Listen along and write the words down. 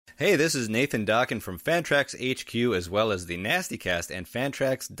Hey, this is Nathan Dawkin from Fantrax HQ, as well as the NastyCast and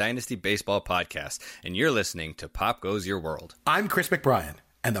Fantrax Dynasty Baseball Podcast, and you're listening to Pop Goes Your World. I'm Chris McBrien,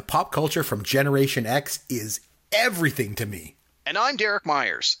 and the pop culture from Generation X is everything to me. And I'm Derek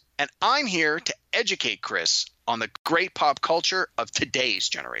Myers, and I'm here to educate Chris on the great pop culture of today's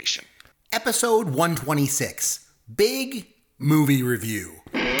generation. Episode 126, Big Movie Review.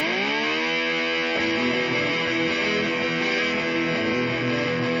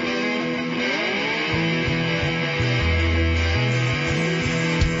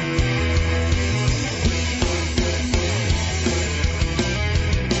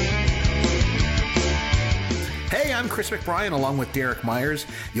 I'm Chris McBrien, along with Derek Myers.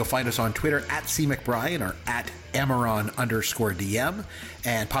 You'll find us on Twitter at CMcBrien or at Amaron_DM.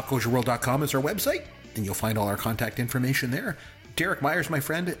 And popgoesyourworld.com is our website, and you'll find all our contact information there. Derek Myers, my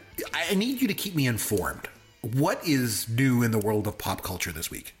friend, I need you to keep me informed. What is new in the world of pop culture this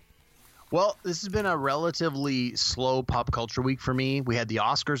week? Well, this has been a relatively slow pop culture week for me. We had the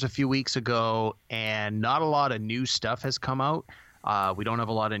Oscars a few weeks ago, and not a lot of new stuff has come out. We don't have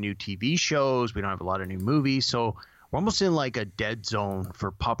a lot of new TV shows. We don't have a lot of new movies. So we're almost in like a dead zone for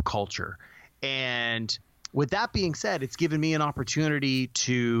pop culture. And with that being said, it's given me an opportunity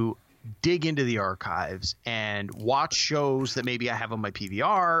to dig into the archives and watch shows that maybe I have on my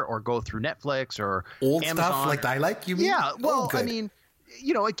PVR or go through Netflix or old Amazon. Stuff like I like, you mean? Yeah. Well, I mean,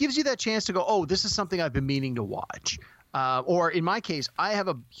 it gives you that chance to go, oh, this is something I've been meaning to watch. Or in my case, I have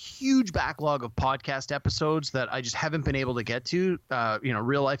a huge backlog of podcast episodes that I just haven't been able to get to.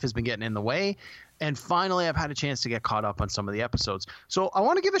 Real life has been getting in the way. And finally, I've had a chance to get caught up on some of the episodes. So I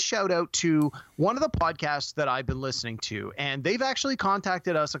want to give a shout out to one of the podcasts that I've been listening to. And they've actually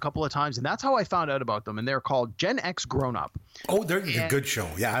contacted us a couple of times. And that's how I found out about them. And they're called Gen X Grown Up. Oh, they're a good show.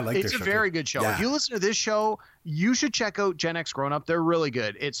 Yeah, I like their show. It's a very good show. Yeah. If you listen to this show, you should check out Gen X Grown Up. They're really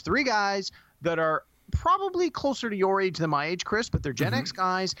good. It's three guys that are probably closer to your age than my age, Chris, but they're Gen X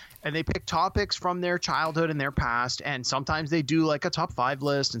guys, and they pick topics from their childhood and their past, and sometimes they do like a top 5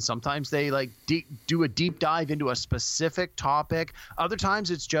 list, and sometimes they like do a deep dive into a specific topic. Other times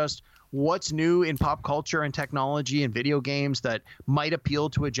it's just what's new in pop culture and technology and video games that might appeal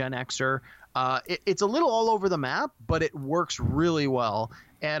to a Gen Xer. It's a little all over the map, but it works really well,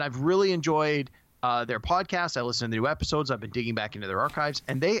 and I've really enjoyed their podcast. I listen to new episodes. I've been digging back into their archives,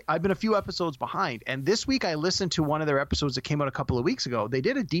 and I've been a few episodes behind. And this week I listened to one of their episodes that came out a couple of weeks ago. They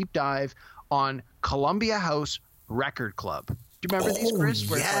did a deep dive on Columbia House Record Club. Do you remember these, Chris?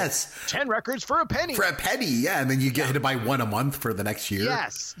 Yes. Like 10 records for a penny. For a penny, yeah. And then you get to buy one a month for the next year.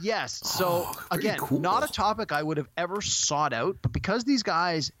 Yes. So again, cool. Not a topic I would have ever sought out, but because these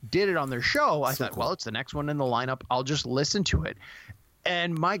guys did it on their show, I thought, well, it's the next one in the lineup. I'll just listen to it.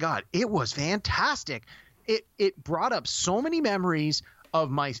 And my God, it was fantastic. It brought up so many memories of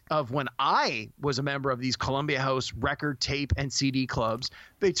when I was a member of these Columbia House record, tape, and CD clubs.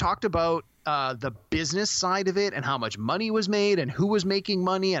 They talked about the business side of it and how much money was made and who was making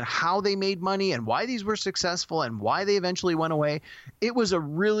money and how they made money and why these were successful and why they eventually went away. It was a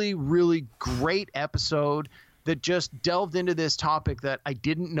really, really great episode that just delved into this topic that I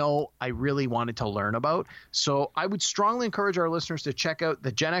didn't know I really wanted to learn about. So I would strongly encourage our listeners to check out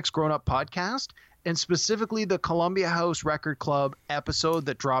the Gen X Grown Up podcast, and specifically the Columbia House Record Club episode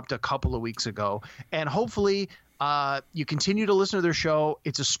that dropped a couple of weeks ago. And hopefully you continue to listen to their show.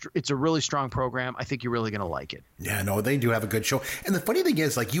 It's a really strong program. I think you're really going to like it. Yeah, no, they do have a good show. And the funny thing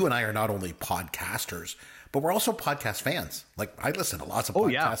is, like, you and I are not only podcasters, but we're also podcast fans. Like, I listen to lots of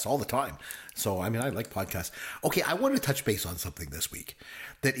podcasts all the time. So, I mean, I like podcasts. Okay, I want to touch base on something this week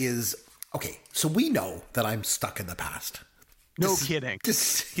that is, okay, so we know that I'm stuck in the past. No kidding.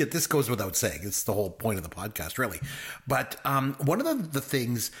 This goes without saying. It's the whole point of the podcast, really. But one of the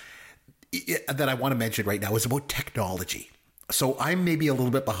things that I want to mention right now is about technology. So I'm maybe a little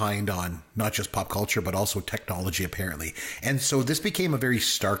bit behind on not just pop culture, but also technology, apparently. And so this became a very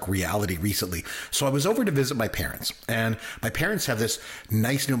stark reality recently. So I was over to visit my parents, and my parents have this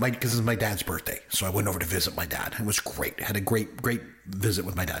nice new, because it's my dad's birthday. So I went over to visit my dad. It was great. I had a great visit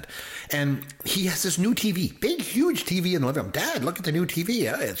with my dad. And he has this new TV, big, huge TV in the living room. Dad, look at the new TV.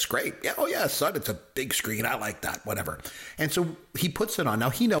 Yeah, it's great. Yeah, oh yeah, son, it's a big screen. I like that, whatever. And so he puts it on. Now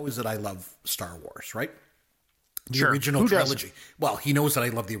he knows that I love Star Wars, right? The original trilogy. Well, he knows that I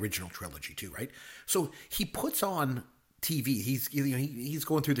love the original trilogy too, right? So he puts on TV. He's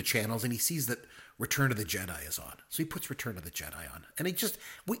going through the channels and he sees that Return of the Jedi is on. So he puts Return of the Jedi on, and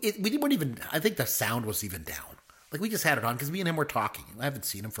we didn't even. I think the sound was even down. Like, we just had it on because me and him were talking. I haven't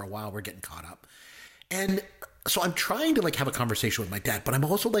seen him for a while. We're getting caught up, and so I'm trying to like have a conversation with my dad, but I'm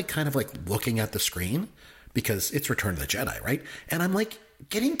also like kind of like looking at the screen because it's Return of the Jedi, right? And I'm like,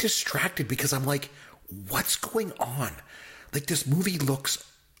 getting distracted because I'm like, what's going on? Like, this movie looks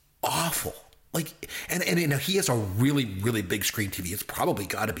awful. Like, and you know, he has a really, really big screen TV. It's probably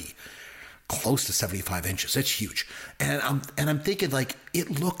got to be close to 75 inches. It's huge. And I'm thinking, like,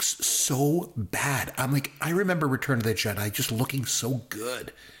 it looks so bad. I'm like, I remember Return of the Jedi just looking so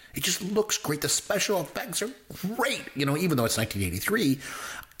good. It just looks great. The special effects are great. You know, even though it's 1983,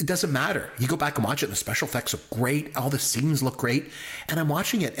 it doesn't matter. You go back and watch it, and the special effects are great. All the scenes look great. And I'm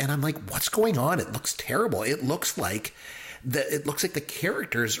watching it, and I'm like, what's going on? It looks terrible. It looks like the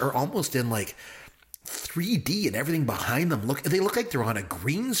characters are almost in like 3D, and everything behind them they look like they're on a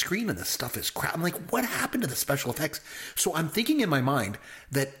green screen, and the stuff is crap. I'm like, what happened to the special effects? So I'm thinking in my mind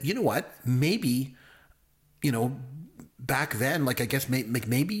that, you know what, maybe, you know, back then, like, I guess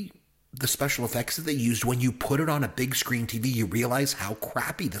maybe the special effects that they used, when you put it on a big screen TV, you realize how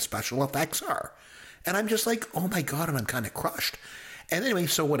crappy the special effects are. And I'm just like, oh my God, and I'm kind of crushed. And anyway,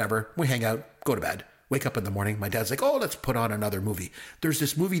 so whatever, we hang out, go to bed. Wake up in the morning, my dad's like, oh, let's put on another movie. There's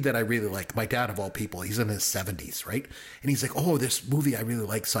this movie that I really like. My dad, of all people, he's in his 70s, right? And he's like, oh, this movie I really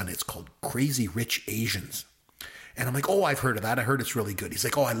like, son. It's called Crazy Rich Asians. And I'm like, oh, I've heard of that. I heard it's really good. He's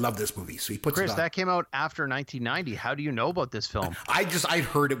like, oh, I love this movie. So he puts it on. Chris, that came out after 1990. How do you know about this film? I'd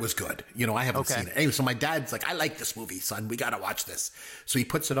heard it was good. You know, I haven't seen it. Anyway, so my dad's like, I like this movie, son. We got to watch this. So he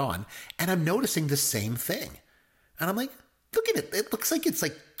puts it on, and I'm noticing the same thing. And I'm like, look at it. It looks like it's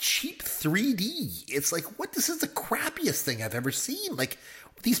like cheap 3D. It's like, what? This is the crappiest thing I've ever seen. Like,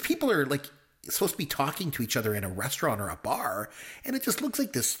 these people are like supposed to be talking to each other in a restaurant or a bar, and it just looks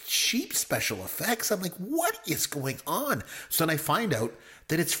like this cheap special effects. I'm like, what is going on? So then I find out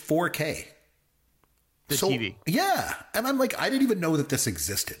that it's 4K. The TV. Yeah. And I'm like, I didn't even know that this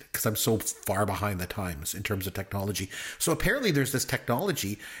existed because I'm so far behind the times in terms of technology. So apparently there's this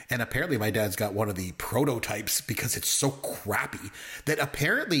technology, and apparently my dad's got one of the prototypes because it's so crappy that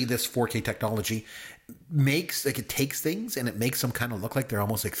apparently this 4K technology makes, like, it takes things and it makes them kind of look like they're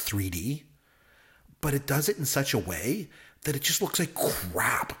almost like 3D, but it does it in such a way that it just looks like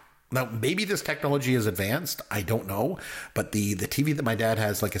crap. Now, maybe this technology is advanced. I don't know. But the TV that my dad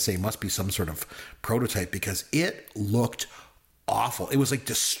has, like I say, must be some sort of prototype because it looked awful. It was like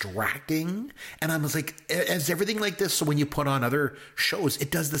distracting. And I was like, is everything like this? So when you put on other shows,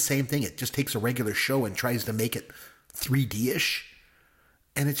 it does the same thing. It just takes a regular show and tries to make it 3D-ish.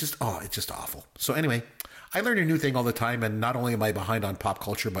 And it's just awful. So anyway, I learn a new thing all the time. And not only am I behind on pop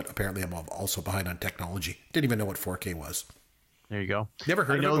culture, but apparently I'm also behind on technology. Didn't even know what 4K was. There you go. Never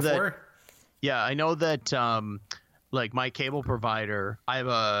heard of it before? Yeah, I know that like my cable provider, I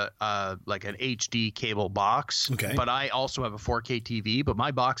have like an HD cable box, okay, but I also have a 4K TV, but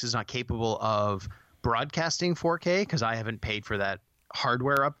my box is not capable of broadcasting 4K because I haven't paid for that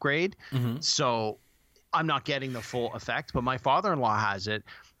hardware upgrade. Mm-hmm. So I'm not getting the full effect, but my father-in-law has it.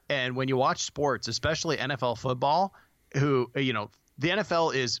 And when you watch sports, especially NFL football, who, you know, the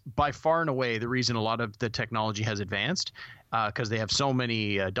NFL is by far and away the reason a lot of the technology has advanced because they have so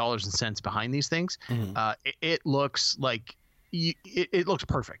many dollars and cents behind these things. Mm-hmm. It looks like it looks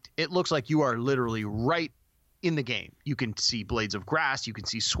perfect. It looks like you are literally right in the game. You can see blades of grass. You can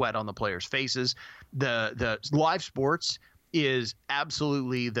see sweat on the players' faces. The live sports is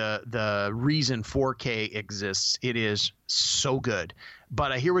absolutely the reason 4K exists. It is so good.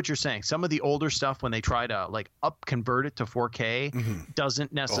 But I hear what you're saying. Some of the older stuff, when they try to like convert it to 4K, mm-hmm.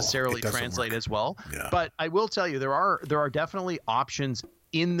 doesn't necessarily translate as well. Yeah. But I will tell you, there are definitely options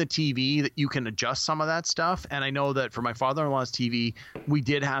in the TV that you can adjust some of that stuff. And I know that for my father-in-law's TV, we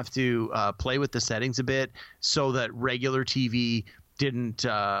did have to play with the settings a bit so that regular TV didn't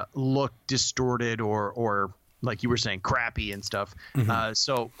look distorted or like you were saying, crappy and stuff. Mm-hmm.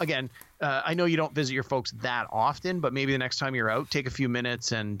 So again, I know you don't visit your folks that often, but maybe the next time you're out, take a few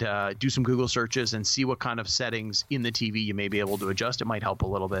minutes and do some Google searches and see what kind of settings in the TV you may be able to adjust. It might help a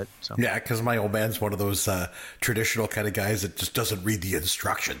little bit. So. Yeah, because my old man's one of those traditional kind of guys that just doesn't read the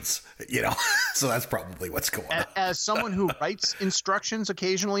instructions, you know. So that's probably what's going on. As someone who writes instructions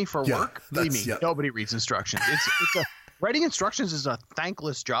occasionally for work, believe me, nobody reads instructions. Writing instructions is a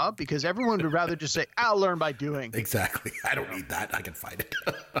thankless job because everyone would rather just say, I'll learn by doing. Exactly. I don't need that. I can find it.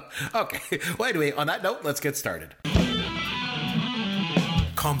 Okay. Well, anyway, on that note, let's get started.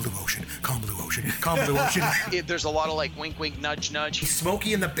 Calm blue ocean. Calm blue ocean. Calm blue ocean. There's a lot of like wink, wink, nudge, nudge.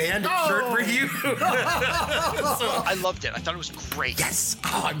 Smokey and the Bandit shirt review. I loved it. I thought it was great. Yes.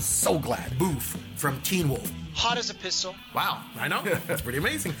 Oh, I'm so glad. Boof from Teen Wolf. Hot as a pistol. Wow, I know. That's pretty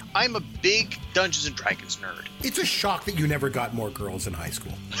amazing. I'm a big Dungeons & Dragons nerd. It's a shock that you never got more girls in high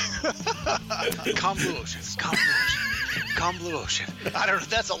school. Calm blue ocean. Calm blue ocean. Calm blue ocean. I don't know.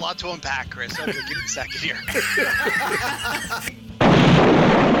 That's a lot to unpack, Chris. Okay, give me a second here.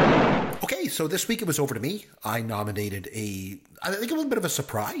 So this week it was over to me. I nominated I think it was a bit of a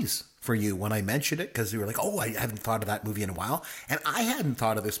surprise for you when I mentioned it, because you were like, oh, I haven't thought of that movie in a while. And I hadn't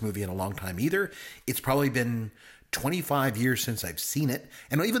thought of this movie in a long time either. It's probably been 25 years since I've seen it.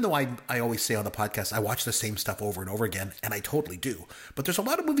 And even though I always say on the podcast, I watch the same stuff over and over again, and I totally do. But there's a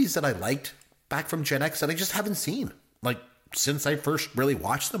lot of movies that I liked back from Gen X that I just haven't seen, like since I first really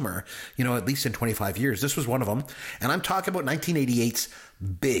watched them, or, at least in 25 years. This was one of them. And I'm talking about 1988's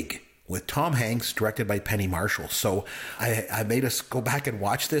Big, with Tom Hanks, directed by Penny Marshall. So I made us go back and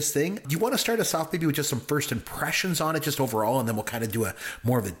watch this thing. You want to start us off maybe with just some first impressions on it, just overall, and then we'll kind of do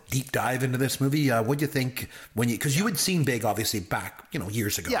more of a deep dive into this movie. What do you think because you had seen Big obviously back,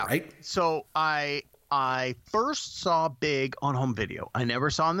 years ago, right? So I first saw Big on home video. I never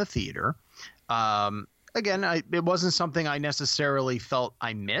saw it in the theater. Again, it wasn't something I necessarily felt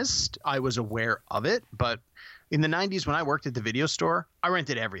I missed. I was aware of it, but in the 90s when I worked at the video store, I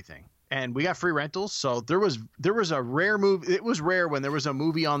rented everything. And we got free rentals, so there was a rare movie. It was rare when there was a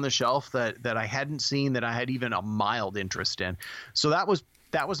movie on the shelf that I hadn't seen, that I had even a mild interest in. So that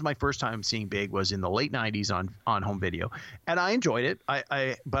was my first time seeing Big, was in the late 90s on home video, and I enjoyed it.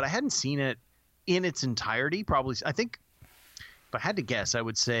 But I hadn't seen it in its entirety. Probably, I think, if I had to guess, I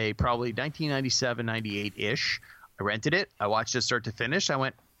would say probably 1997, 98 ish. I rented it. I watched it start to finish. I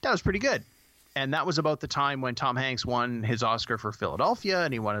went, that was pretty good. And that was about the time when Tom Hanks won his Oscar for Philadelphia,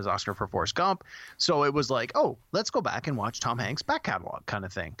 and he won his Oscar for Forrest Gump. So it was like, oh, let's go back and watch Tom Hanks' back catalog kind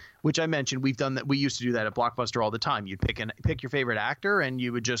of thing, which I mentioned we've done that. We used to do that at Blockbuster all the time. You'd pick your favorite actor, and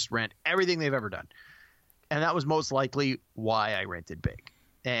you would just rent everything they've ever done. And that was most likely why I rented Big.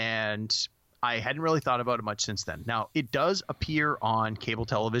 And I hadn't really thought about it much since then. Now, it does appear on cable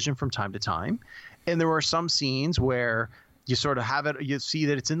television from time to time. And there were some scenes where you sort of have it, you see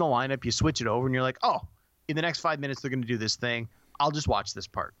that it's in the lineup, you switch it over, and you're like, oh, in the next 5 minutes, they're going to do this thing. I'll just watch this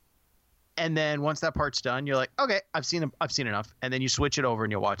part. And then once that part's done, you're like, okay, I've seen enough. And then you switch it over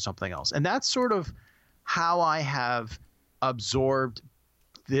and you watch something else. And that's sort of how I have absorbed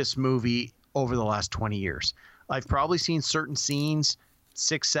this movie over the last 20 years. I've probably seen certain scenes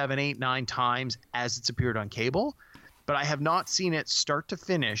 6, 7, 8, 9 times as it's appeared on cable, but I have not seen it start to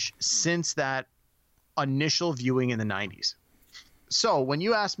finish since that initial viewing in the 90s. So when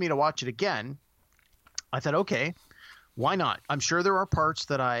you asked me to watch it again, I thought, okay, why not? I'm sure there are parts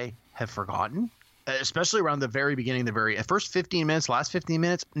that I have forgotten, especially around the very beginning, first 15 minutes, last 15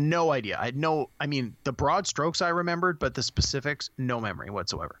 minutes, no idea. The broad strokes I remembered, but the specifics, no memory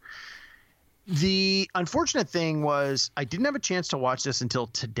whatsoever. The unfortunate thing was I didn't have a chance to watch this until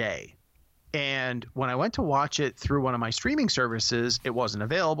today. And when I went to watch it through one of my streaming services, it wasn't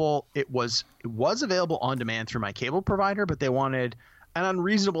available. It was available on demand through my cable provider, but they wanted an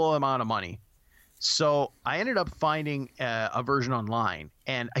unreasonable amount of money. So I ended up finding a version online,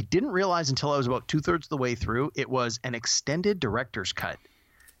 and I didn't realize until I was about 2/3 of the way through, it was an extended director's cut.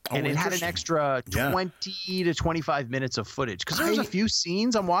 And it had an extra 20 to 25 minutes of footage, because there was a few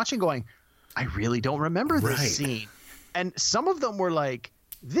scenes I'm watching going, I really don't remember this scene. And some of them were like,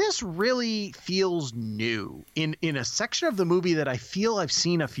 this really feels new in a section of the movie that I feel I've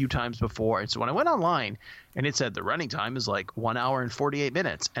seen a few times before. And so when I went online and it said the running time is like 1 hour and 48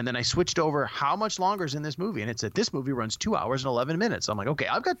 minutes. And then I switched over how much longer is in this movie. And it said this movie runs 2 hours and 11 minutes. I'm like, okay,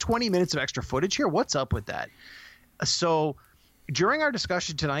 I've got 20 minutes of extra footage here. What's up with that? So during our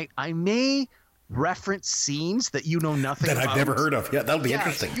discussion tonight, I may reference scenes that you know nothing that about. I've never heard of. Yeah, that'll be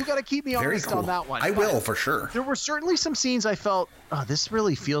interesting. You got to keep me honest on that one. I will, for sure. There were certainly some scenes I felt, oh, this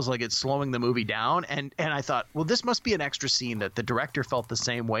really feels like it's slowing the movie down. And I thought, well, this must be an extra scene that the director felt the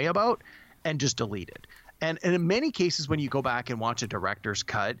same way about and just deleted. And in many cases, when you go back and watch a director's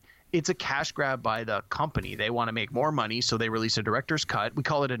cut, it's a cash grab by the company. They want to make more money, so they release a director's cut. We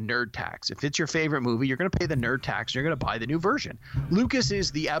call it a nerd tax. If it's your favorite movie, you're going to pay the nerd tax. You're going to buy the new version. Lucas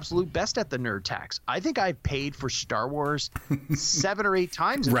is the absolute best at the nerd tax. I think I've paid for Star Wars 7 or 8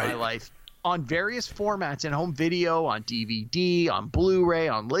 times in my life on various formats, in home video, on DVD, on Blu-ray,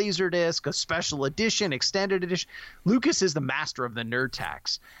 on Laserdisc, a special edition, extended edition. Lucas is the master of the nerd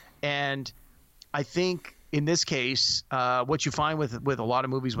tax. And I think in this case, what you find with a lot of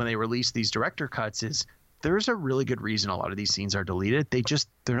movies when they release these director cuts is there's a really good reason a lot of these scenes are deleted.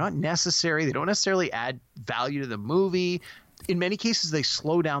 They're not necessary. They don't necessarily add value to the movie. In many cases, they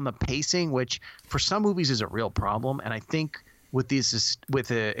slow down the pacing, which for some movies is a real problem. And I think with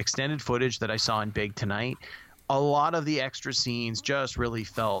the extended footage that I saw in Big tonight, a lot of the extra scenes just really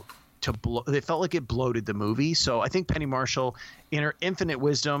felt like it bloated the movie. So I think Penny Marshall, in her infinite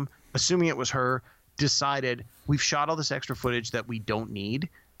wisdom, assuming it was her, decided we've shot all this extra footage that we don't need,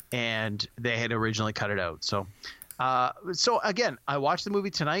 and they had originally cut it out. So So again, I watched the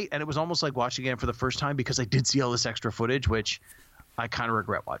movie tonight, and it was almost like watching it again for the first time because I did see all this extra footage, which I kind of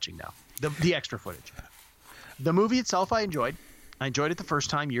regret watching now. The extra footage. The movie itself, I enjoyed. I enjoyed it the first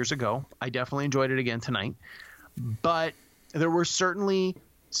time years ago. I definitely enjoyed it again tonight. But there were certainly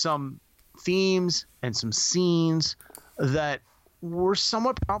some themes and some scenes that were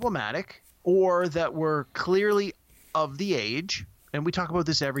somewhat problematic or that were clearly of the age. And we talk about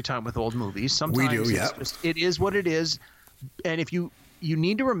this every time with old movies. Sometimes we do, yeah. It is what it is. And if you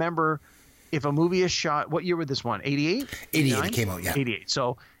need to remember, if a movie is shot, what year was this one? 88? 88 it came out, yeah. 88.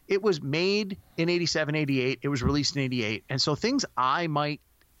 So it was made in 87, 88. It was released in 88. And so things I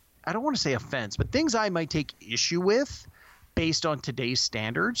don't want to say offense, but things I might take issue with based on today's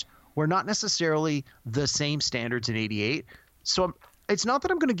standards were not necessarily the same standards in 88. So it's not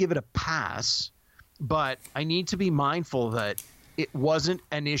that I'm going to give it a pass, but I need to be mindful that it wasn't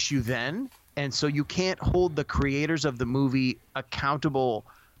an issue then, and so you can't hold the creators of the movie accountable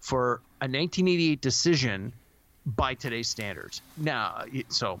for a 1988 decision by today's standards. Now,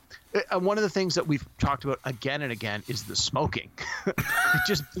 so one of the things that we've talked about again and again is the smoking. It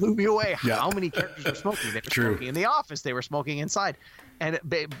just blew me away how many characters were smoking. They were smoking in the office. They were smoking inside. And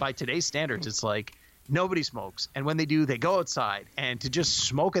by today's standards, it's like nobody smokes. And when they do, they go outside. And to just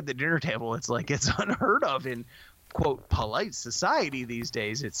smoke at the dinner table, it's like it's unheard of in quote polite society these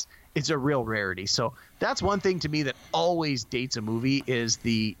days. It's a real rarity. So that's one thing to me that always dates a movie is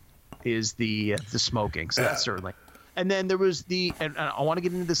the smoking. So that's certainly. And then there was and I want to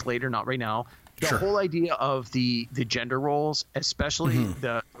get into this later, not right now. The whole idea of the gender roles, especially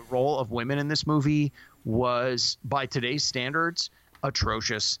the role of women in this movie, was by today's standards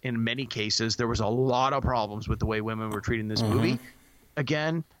atrocious in many cases. There was a lot of problems with the way women were treated in this movie.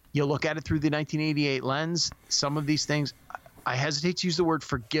 Again, you look at it through the 1988 lens, some of these things, I hesitate to use the word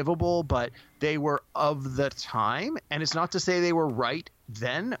forgivable, but they were of the time. And it's not to say they were right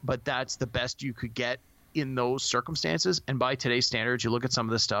then, but that's the best you could get in those circumstances. And by today's standards, you look at some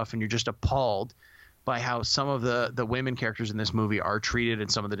of the stuff and you're just appalled by how some of the women characters in this movie are treated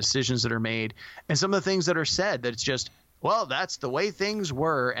and some of the decisions that are made and some of the things that are said that it's just, well, that's the way things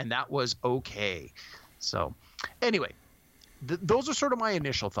were and that was okay. So anyway, those are sort of my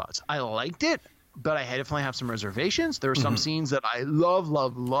initial thoughts. I liked it, but I definitely have some reservations. There are some scenes that I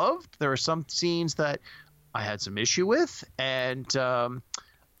loved. There are some scenes that I had some issue with. And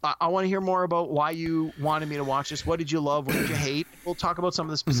I want to hear more about why you wanted me to watch this. What did you love? What did you hate? We'll talk about some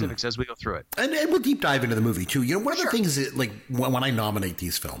of the specifics as we go through it. And we'll deep dive into the movie, too. You know, one of the things that, like, when I nominate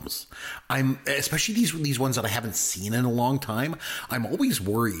these films, especially these ones that I haven't seen in a long time, I'm always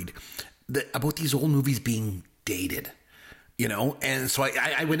worried about these old movies being dated. You know, and so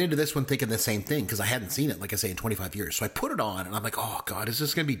I went into this one thinking the same thing because I hadn't seen it, like I say, in 25 years. So I put it on and I'm like, oh, God, is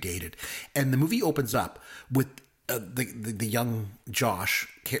this going to be dated? And the movie opens up with the young Josh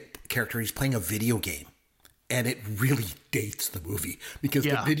character. He's playing a video game. And it really dates the movie because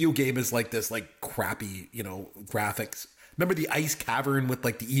the video game is like this like crappy, you know, graphics. Remember the ice cavern with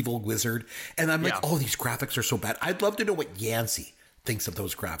like the evil wizard? And I'm like, oh, these graphics are so bad. I'd love to know what Yancey thinks of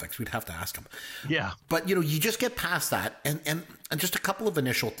those graphics. We'd have to ask him. Yeah. But, you know, you just get past that and just a couple of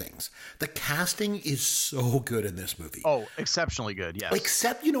initial things. The casting is so good in this movie. Oh, exceptionally good, yes.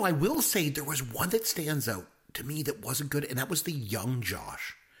 Except, you know, I will say there was one that stands out to me that wasn't good, and that was the young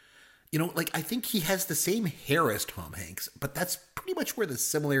Josh. You know, like, I think he has the same hair as Tom Hanks, but that's pretty much where the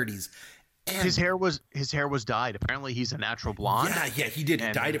similarities end. His hair was dyed. Apparently, he's a natural blonde. Yeah, he did.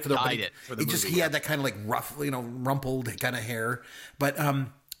 He dyed it for the movie. He had that kind of like rough, you know, rumpled kind of hair. But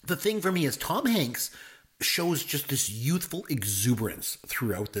the thing for me is Tom Hanks shows just this youthful exuberance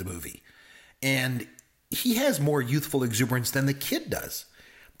throughout the movie, and he has more youthful exuberance than the kid does.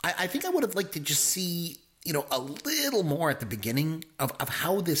 I think I would have liked to just see, you know, a little more at the beginning of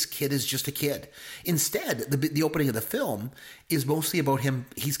how this kid is just a kid. Instead, the opening of the film is mostly about him.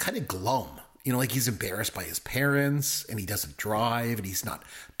 He's kind of glum. You know, like he's embarrassed by his parents and he doesn't drive and he's not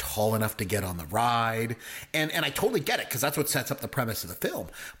tall enough to get on the ride. And I totally get it because that's what sets up the premise of the film.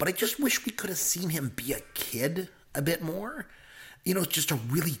 But I just wish we could have seen him be a kid a bit more. You know, just to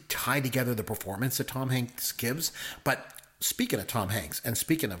really tie together the performance that Tom Hanks gives. But speaking of Tom Hanks and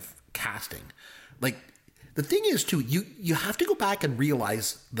speaking of casting, like, the thing is, too, you have to go back and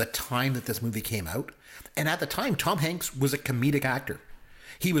realize the time that this movie came out. And at the time, Tom Hanks was a comedic actor.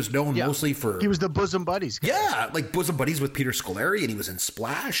 He was known mostly for... He was the bosom buddies guy. Yeah, like bosom buddies with Peter Scolari, and he was in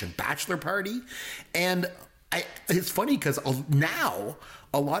Splash and Bachelor Party. And it's funny because now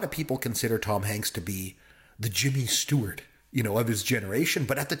a lot of people consider Tom Hanks to be the Jimmy Stewart, you know, of his generation.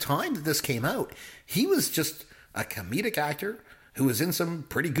 But at the time that this came out, he was just a comedic actor who was in some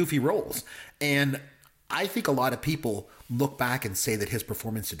pretty goofy roles. And I think a lot of people look back and say that his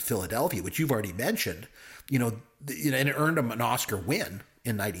performance in Philadelphia, which you've already mentioned, and it earned him an Oscar win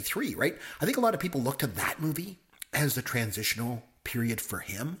in '93, right? I think a lot of people look to that movie as the transitional period for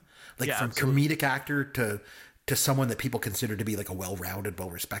him, like from comedic actor to someone that people consider to be like a well-rounded,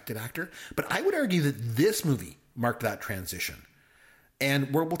 well-respected actor. But I would argue that this movie marked that transition.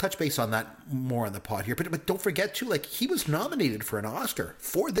 And we'll touch base on that more on the pod here. But don't forget, too, like, he was nominated for an Oscar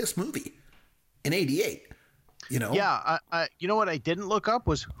for this movie in '88. Yeah, you know what I didn't look up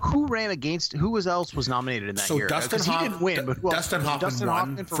was who else was nominated in that year. So Dustin Hoffman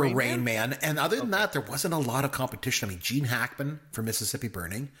won for Rain Man. And other than that, there wasn't a lot of competition. I mean, Gene Hackman for Mississippi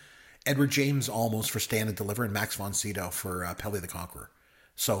Burning, Edward James Olmos for Stand and Deliver, and Max von Sydow for Pele the Conqueror.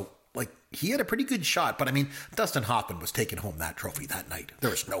 So, like, he had a pretty good shot. But, I mean, Dustin Hoffman was taking home that trophy that night. There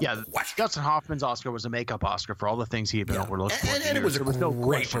was no question. Dustin Hoffman's Oscar was a makeup Oscar for all the things he had been overlooked for. And it was a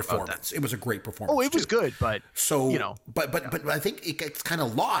great performance. It was a great performance. Oh, it was good, but... So, but I think it gets kind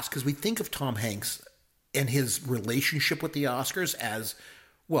of lost because we think of Tom Hanks and his relationship with the Oscars as,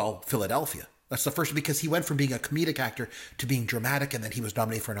 well, Philadelphia. That's the first, because he went from being a comedic actor to being dramatic, and then he was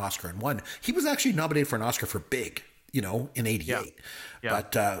nominated for an Oscar and won. He was actually nominated for an Oscar for Big, in '88. Yeah.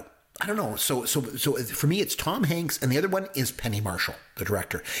 But I don't know. So for me, it's Tom Hanks, and the other one is Penny Marshall, the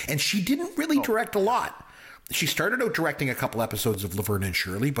director. And she didn't really direct a lot. She started out directing a couple episodes of Laverne and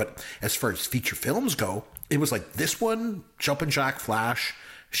Shirley, but as far as feature films go, it was like this one, Jumpin' Jack Flash.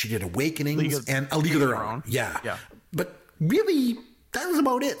 She did Awakenings and A League of Their Own. Yeah. But really, that was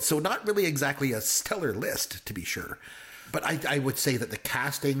about it. So not really exactly a stellar list, to be sure. But I would say that the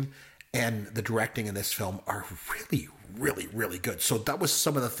casting and the directing in this film are really, really, really good. So that was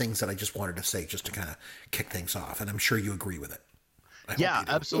some of the things that I just wanted to say just to kind of kick things off. And I'm sure you agree with it. Yeah,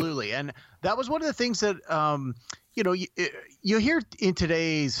 absolutely. And that was one of the things that, you hear in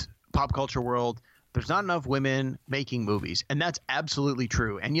today's pop culture world, there's not enough women making movies. And that's absolutely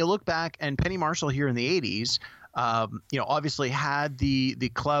true. And you look back, and Penny Marshall here in the 80s, obviously had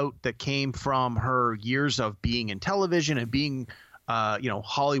the clout that came from her years of being in television and being,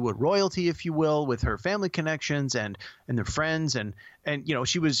 Hollywood royalty, if you will, with her family connections and their friends. And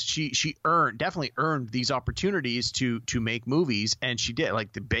she definitely earned these opportunities to make movies. And she did.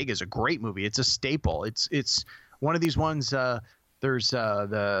 Like, The Big is a great movie. It's a staple. It's one of these ones. There's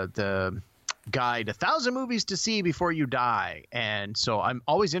the guide 1,000 movies to see before you die, and so I'm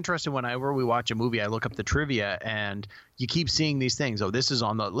always interested whenever we watch a movie. I look up the trivia, and you keep seeing these things. Oh, this is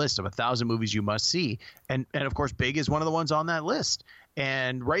on the list of 1,000 movies you must see, and of course, Big is one of the ones on that list,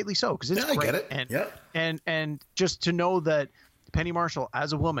 and rightly so, because it's great. I get it. And just to know that Penny Marshall,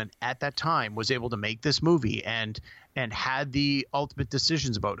 as a woman at that time, was able to make this movie and had the ultimate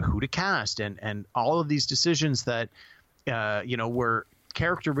decisions about who to cast and all of these decisions that were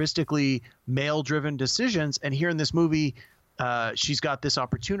characteristically male-driven decisions. And here in this movie, she's got this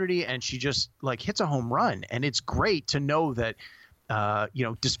opportunity, and she just hits a home run. And it's great to know that,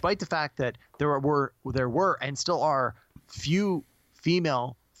 despite the fact that there were and still are few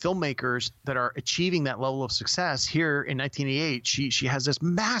female filmmakers that are achieving that level of success, here in 1988, she has this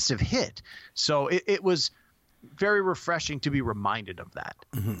massive hit. So it was very refreshing to be reminded of that.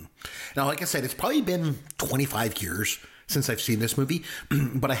 Mm-hmm. Now, like I said, it's probably been 25 years since I've seen this movie,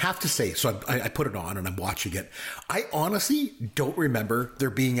 but I have to say, so I put it on and I'm watching it. I honestly don't remember there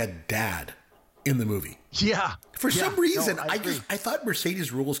being a dad in the movie. Yeah. For some reason, I thought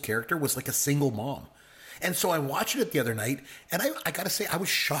Mercedes Ruehl's character was like a single mom. And so I watched it the other night, and I got to say, I was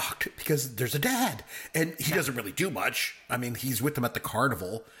shocked because there's a dad, and he doesn't really do much. I mean, he's with them at the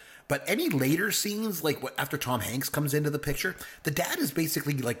carnival. But any later scenes, like after Tom Hanks comes into the picture, the dad is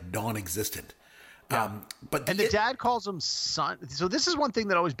basically like non-existent. Yeah. The dad calls him son. So this is one thing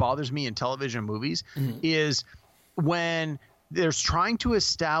that always bothers me in television and movies, is when there's trying to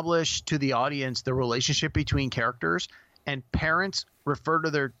establish to the audience the relationship between characters, and parents refer to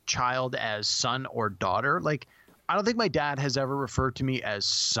their child as son or daughter. Like, I don't think my dad has ever referred to me as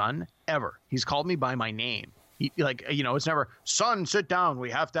son, ever. He's called me by my name. It's never, son, sit down,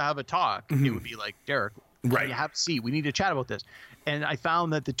 we have to have a talk. Mm-hmm. It would be like, Derek, right, you have to see, we need to chat about this. And I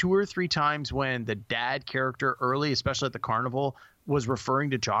found that the 2 or 3 times when the dad character early, especially at the carnival, was referring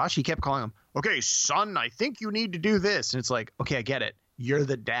to Josh, he kept calling him, okay, son, I think you need to do this. And it's like, okay, I get it. You're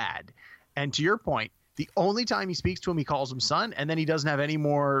the dad. And to your point, the only time he speaks to him, he calls him son, and then he doesn't have any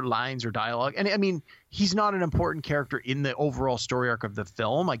more lines or dialogue. And I mean, he's not an important character in the overall story arc of the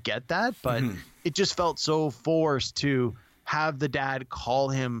film. I get that, but it just felt so forced to have the dad call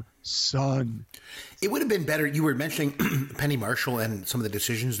him son. It would have been better. You were mentioning Penny Marshall and some of the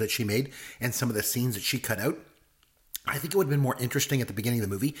decisions that she made and some of the scenes that she cut out. I think it would have been more interesting at the beginning of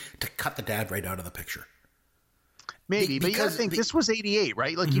the movie to cut the dad right out of the picture. Maybe, but you gotta think this was 88,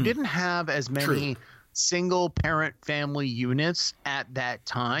 right? Like you didn't have as many single parent family units at that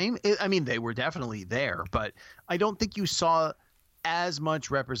time. I mean, they were definitely there, but I don't think you saw as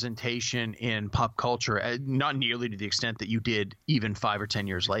much representation in pop culture, not nearly to the extent that you did even 5 or 10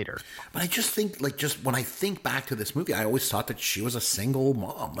 years later. But I just think, like, just when I think back to this movie, I always thought that she was a single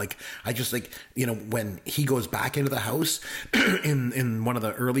mom. Like, I just, like, you know, when he goes back into the house in one of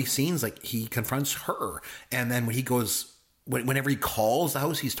the early scenes, like, he confronts her. And then when he goes, whenever he calls the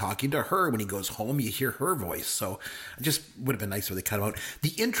house, he's talking to her. When he goes home, you hear her voice. So it just would have been nice if they cut him out.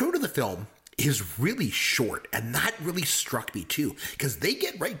 The intro to the film is really short, and that really struck me too, because they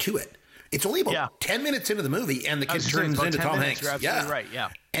get right to it. It's only about 10 minutes into the movie, and the kid turns into Tom Hanks. You're absolutely right. Yeah.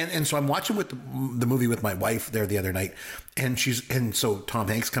 And so I'm watching with the movie with my wife there the other night, and so Tom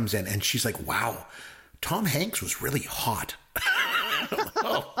Hanks comes in, and she's like, "Wow, Tom Hanks was really hot."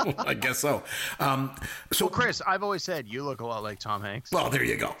 Oh, I guess so. So, Chris, I've always said you look a lot like Tom Hanks. Well, there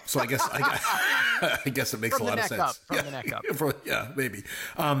you go. So I guess it makes a lot of sense. From the neck up. Yeah, maybe.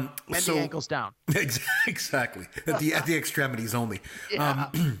 And the ankles down. Exactly. At the extremities only. Yeah.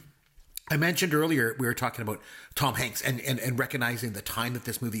 I mentioned earlier we were talking about Tom Hanks and recognizing the time that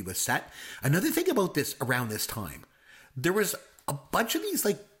this movie was set. Another thing about this around this time, there was a bunch of these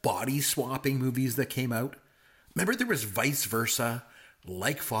like body swapping movies that came out. Remember, there was Vice Versa,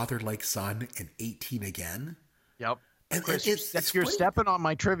 Like Father, Like Son, and 18 Again. Yep. And Chris, it's you're funny. stepping on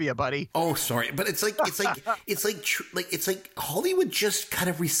my trivia, buddy. Oh, sorry, but it's like Hollywood just kind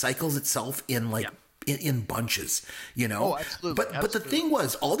of recycles itself in like in bunches, you know. Oh, absolutely. But the thing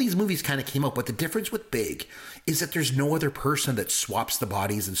was, all these movies kind of came out. But the difference with Big is that there's no other person that swaps the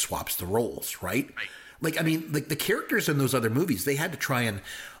bodies and swaps the roles, right? Like, I mean, like the characters in those other movies, they had to try and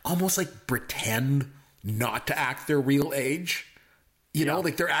almost like pretend not to act their real age. You know,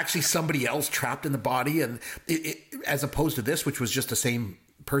 like they're actually somebody else trapped in the body, and as opposed to this, which was just the same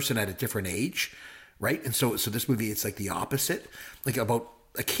person at a different age, right? And so this movie, it's like the opposite, like about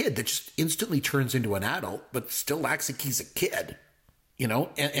a kid that just instantly turns into an adult, but still acts like he's a kid, you know?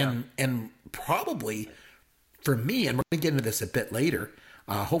 And probably for me, and we're going to get into this a bit later,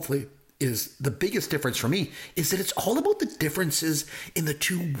 hopefully, is the biggest difference for me is that it's all about the differences in the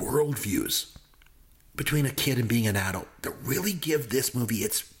two worldviews between a kid and being an adult that really give this movie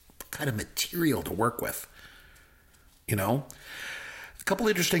its kind of material to work with. You know, a couple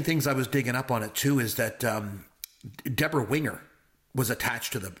interesting things I was digging up on it too is that Deborah Winger was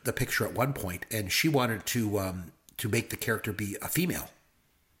attached to the picture at one point, and she wanted to make the character be a female.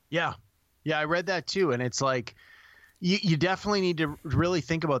 Yeah, I read that too, and it's like you definitely need to really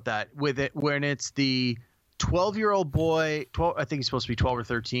think about that with it when it's the 12-year-old boy, I think he's supposed to be 12 or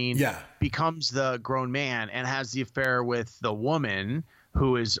 13, becomes the grown man and has the affair with the woman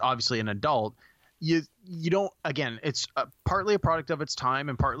who is obviously an adult. You don't, again, it's partly a product of its time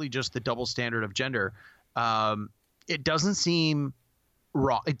and partly just the double standard of gender. It doesn't seem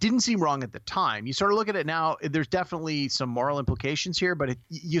wrong. It didn't seem wrong at the time. You sort of look at it now, there's definitely some moral implications here, but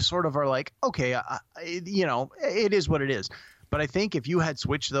you sort of are like, okay, you know, it is what it is. But I think if you had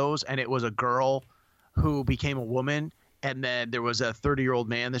switched those and it was a girl who became a woman, and then there was a 30-year-old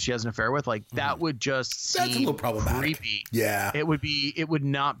man that she has an affair with, like that would just seem That's a little problematic. Creepy. Yeah, it would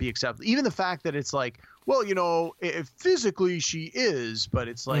not be acceptable. Even the fact that it's like, well, you know, physically she is, but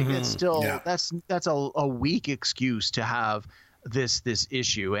it's like it's still that's a weak excuse to have this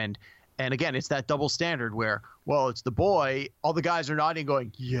issue. And again, it's that double standard where, well, it's the boy, all the guys are nodding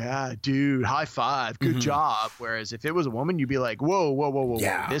going, yeah, dude, high five, good job. Whereas if it was a woman, you'd be like, whoa.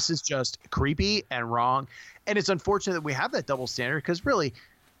 Yeah. This is just creepy and wrong. And it's unfortunate that we have that double standard because really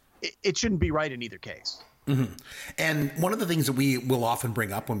it shouldn't be right in either case. Mm-hmm. And one of the things that we will often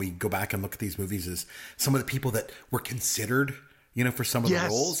bring up when we go back and look at these movies is some of the people that were considered, you know, for some of the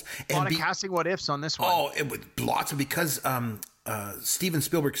roles. A lot of casting what ifs on this one. Oh, lots of, because Steven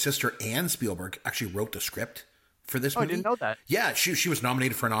Spielberg's sister, Anne Spielberg, actually wrote the script for this movie. I didn't know that. Yeah, she was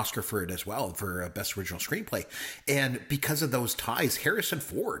nominated for an Oscar for it as well, for Best Original Screenplay. And because of those ties, Harrison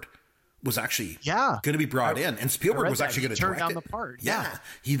Ford was actually going to be brought in, and Spielberg was actually going to direct down it. the part. Yeah.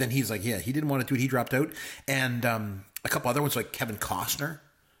 He didn't want to do it. He dropped out. And a couple other ones like Kevin Costner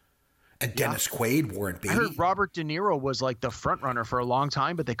and Dennis Quaid, Warren Beatty. I heard Robert De Niro was like the front runner for a long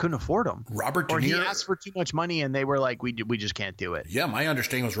time, but they couldn't afford him. Or he asked for too much money, and they were like, we just can't do it. Yeah, my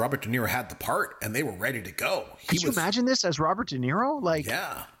understanding was Robert De Niro had the part, and they were ready to go. Could you imagine this as Robert De Niro? Like,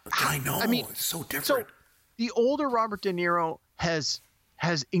 yeah, I know. I mean, it's so different. So the older Robert De Niro has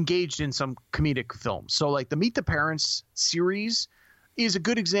engaged in some comedic films. So like the Meet the Parents series is a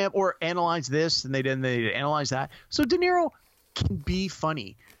good example, or Analyze This, and they analyze that. So De Niro can be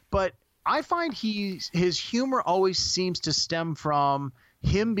funny, but I find his humor always seems to stem from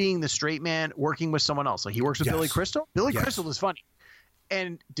him being the straight man working with someone else. Like he works with Billy Crystal. Billy Crystal is funny.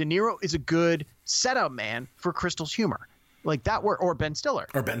 And De Niro is a good setup man for Crystal's humor. Like that work, or Ben Stiller.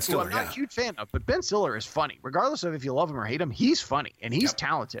 Or Ben Stiller, who I'm not a huge fan of, but Ben Stiller is funny. Regardless of if you love him or hate him, he's funny and he's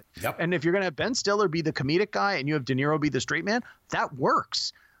talented. Yep. And if you're going to have Ben Stiller be the comedic guy and you have De Niro be the straight man, that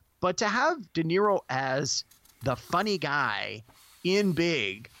works. But to have De Niro as the funny guy in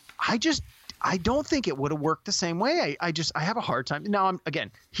Big, I don't think it would have worked the same way. I have a hard time. Now,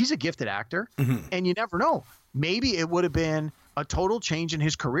 he's a gifted actor, and you never know. Maybe it would have been a total change in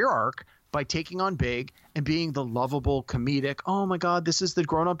his career arc by taking on Big and being the lovable comedic, oh my God, this is the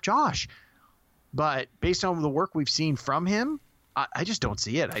grown-up Josh. But based on the work we've seen from him, I just don't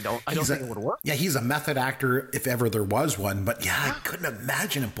see it. I don't think it would work. Yeah, he's a method actor if ever there was one. But I couldn't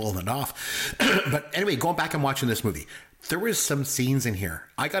imagine him pulling it off. But anyway, going back and watching this movie, there was some scenes in here,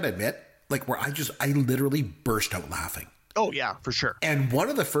 I got to admit, like where I literally burst out laughing. Oh, yeah, for sure. And one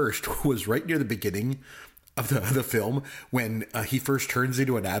of the first was right near the beginning of the film when he first turns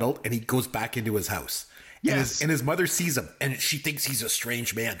into an adult and he goes back into his house. Yes. And his mother sees him and she thinks he's a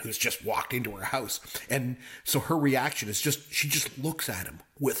strange man who's just walked into her house. And so her reaction is she just looks at him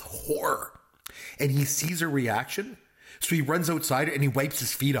with horror. And he sees her reaction. So he runs outside and he wipes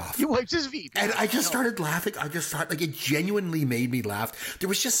his feet off. He wipes his feet. And I just started laughing. I just thought it genuinely made me laugh. There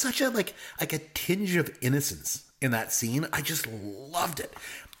was just such a a tinge of innocence in that scene. I just loved it.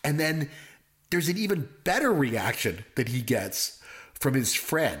 And then there's an even better reaction that he gets from his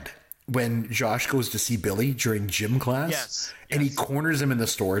friend when Josh goes to see Billy during gym class. Yes. And he corners him in the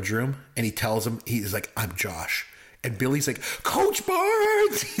storage room and he tells him, he's like, I'm Josh. And Billy's like, Coach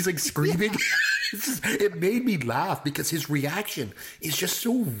Barnes! He's like screaming. It made me laugh because his reaction is just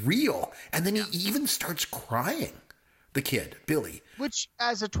so real. And then he even starts crying, the kid, Billy. Which,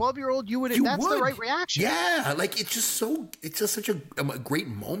 as a 12-year-old, that's the right reaction. Yeah, it's just such a great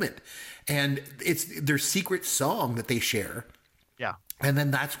moment. And it's their secret song that they share. Yeah. And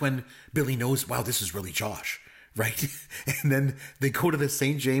then that's when Billy knows, wow, this is really Josh. Right. And then they go to the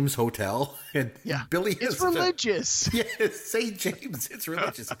St. James Hotel and Billy is religious. Yes, St. James. It's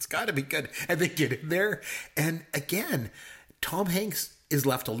religious. It's got to be good. And they get in there. And again, Tom Hanks is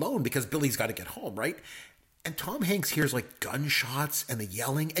left alone because Billy's got to get home. Right. And Tom Hanks hears gunshots and the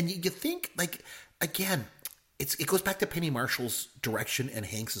yelling. And you think again, it goes back to Penny Marshall's direction and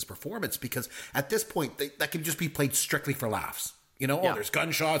Hanks's performance, because at this point that can just be played strictly for laughs. There's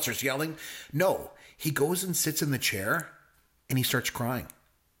gunshots, there's yelling. No. He goes and sits in the chair and he starts crying.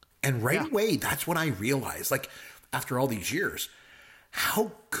 And right away, that's when I realized, after all these years,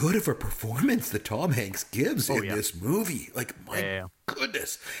 how good of a performance that Tom Hanks gives in this movie. My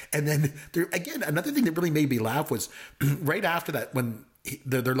goodness. And then, again, another thing that really made me laugh was right after that, when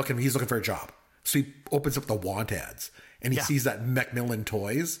he's looking for a job. So he opens up the want ads and he sees that Macmillan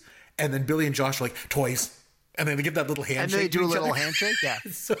toys. And then Billy and Josh are like, toys. And then they give that little handshake. And they do a little handshake, yeah.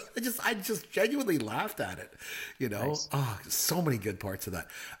 So I just genuinely laughed at it, Nice. Oh, so many good parts of that.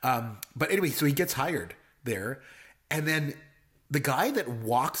 But anyway, so he gets hired there. And then the guy that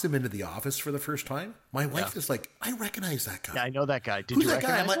walks him into the office for the first time, my wife is like, I recognize that guy. Yeah, I know that guy. Did Who's you that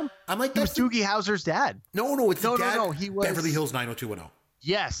guy? recognize him? I'm like, he was Doogie Howser's dad. No, it's the dad. No, he was Beverly Hills 90210.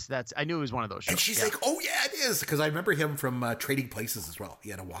 Yes, I knew it was one of those shows. And she's like, oh, yeah, it is. Because I remember him from Trading Places as well. He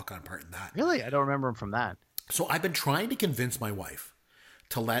had a walk-on part in that. Really? I don't remember him from that. So I've been trying to convince my wife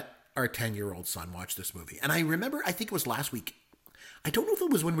to let our 10-year-old son watch this movie. And I remember, I think it was last week. I don't know if it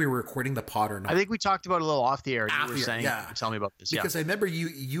was when we were recording the pod or not. I think we talked about it a little off the air. You were saying, tell me about this. Because I remember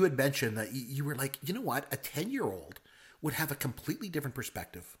you had mentioned that you were like, you know what? A 10-year-old would have a completely different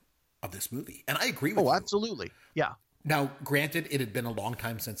perspective of this movie. And I agree with you. Oh, absolutely. Yeah. Now, granted, it had been a long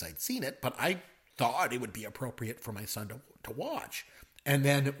time since I'd seen it, but I thought it would be appropriate for my son to watch. And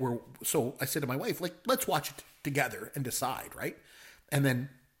then so I said to my wife, let's watch it together and decide, right? And then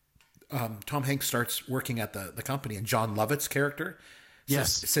Tom Hanks starts working at the company, and John Lovett's character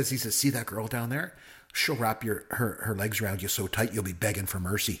says, see that girl down there? She'll wrap her legs around you so tight you'll be begging for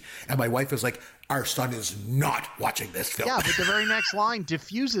mercy. And my wife was like, our son is not watching this film. Yeah, but the very next line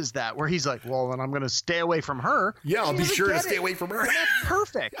diffuses that, where he's like, well, then I'm going to stay away from her. Yeah, I'll be sure to stay away from her. And that's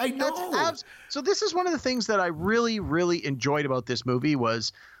perfect. I know. So this is one of the things that I really, really enjoyed about this movie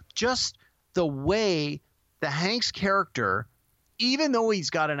was just the way the Hanks character, even though he's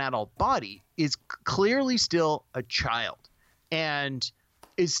got an adult body, is clearly still a child. And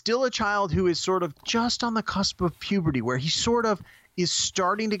is still a child who is sort of just on the cusp of puberty, where he sort of is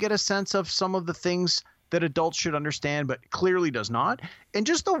starting to get a sense of some of the things that adults should understand, but clearly does not. And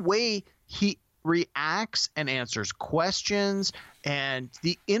just the way he reacts and answers questions, and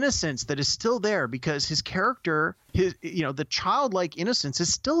the innocence that is still there, because his character, the childlike innocence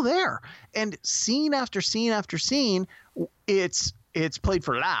is still there. And scene after scene after scene, it's played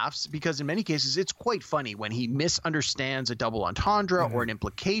for laughs, because in many cases it's quite funny when he misunderstands a double entendre or an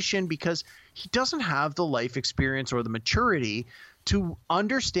implication, because he doesn't have the life experience or the maturity to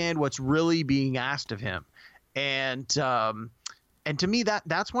understand what's really being asked of him. And to me,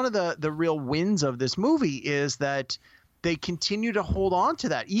 that's one of the real wins of this movie, is that they continue to hold on to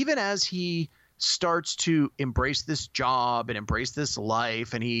that, even as he starts to embrace this job and embrace this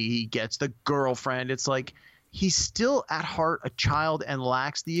life, and he gets the girlfriend. It's like he's still at heart a child and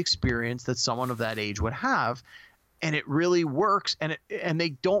lacks the experience that someone of that age would have, and it really works. And they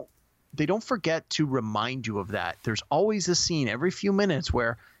don't forget to remind you of that. There's always a scene every few minutes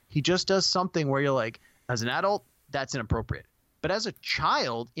where he just does something where you're like, as an adult, that's inappropriate. But as a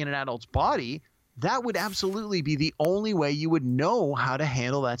child in an adult's body, that would absolutely be the only way you would know how to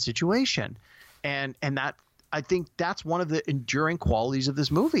handle that situation. And that, I think that's one of the enduring qualities of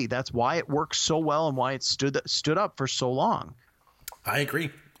this movie. That's why it works so well and why it stood up for so long. I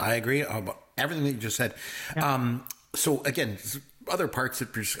agree about everything that you just said. Yeah. So again, other parts that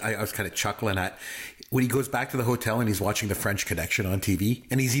I was kind of chuckling at, when he goes back to the hotel and he's watching The French Connection on TV,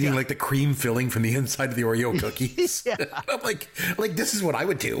 and he's eating like the cream filling from the inside of the Oreo cookies. I'm like, this is what I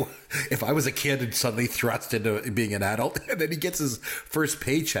would do if I was a kid and suddenly thrust into being an adult. And then he gets his first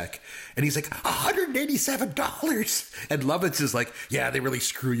paycheck and he's like, $187. And Lovitz is like, yeah, they really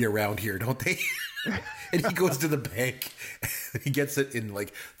screw you around here, don't they? And he goes to the bank. He gets it in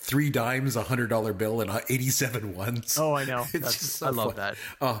like 3 dimes, $100 bill, and 87 ones. Oh, I know. I love that.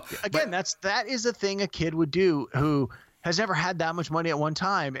 Again, that is a thing a kid would do who has never had that much money at one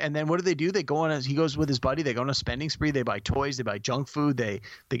time. And then what do? They go on he goes with his buddy. They go on a spending spree. They buy toys. They buy junk food. They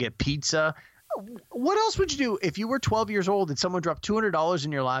get pizza. What else would you do if you were 12 years old and someone dropped $200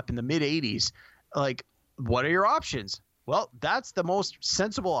 in your lap in the mid 80s? Like, what are your options? Well, that's the most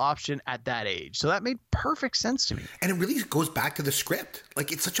sensible option at that age. So that made perfect sense to me. And it really goes back to the script.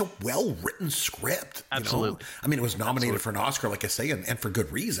 Like, it's such a well-written script. Absolutely. You know? I mean, it was nominated for an Oscar, like I say, and for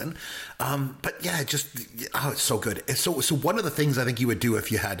good reason. But yeah, it's so good. So one of the things I think you would do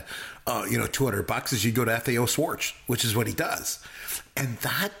if you had, $200 is you go to FAO Schwarz, which is what he does. And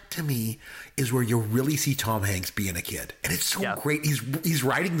that, to me, is where you really see Tom Hanks being a kid. And it's so great. He's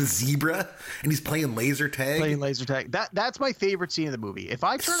riding the zebra and he's playing laser tag. That's my favorite scene of the movie. If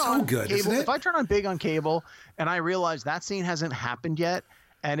I turn on cable, if I turn on Big on cable and I realize that scene hasn't happened yet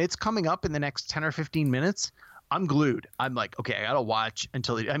and it's coming up in the next 10 or 15 minutes, I'm glued. I'm like, okay, I got to watch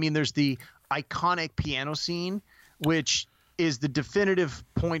until there's the iconic piano scene, which is the definitive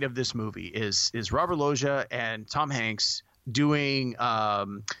point of this movie is Robert Loggia and Tom Hanks doing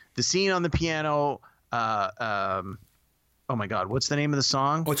the scene on the piano. Oh my God, what's the name of the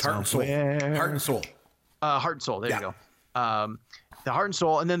song? Oh, it's Heart and Soul. Heart and Soul. Heart and Soul. There you go. The Heart and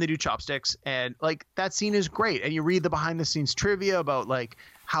Soul, and then they do Chopsticks, and like that scene is great. And you read the behind the scenes trivia about like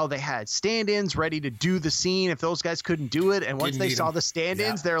how they had stand-ins ready to do the scene if those guys couldn't do it, and once they saw the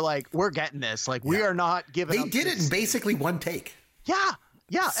stand-ins, they're like, "We're getting this. Like we are not giving." They did it in basically one take. Yeah.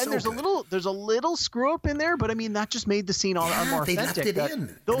 Yeah, so and there's a little screw up in there, but I mean that just made the scene all more authentic.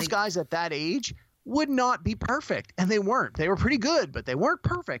 Those guys at that age would not be perfect, and they weren't. They were pretty good, but they weren't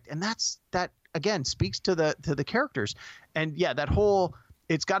perfect, and that again speaks to the characters. And yeah, that whole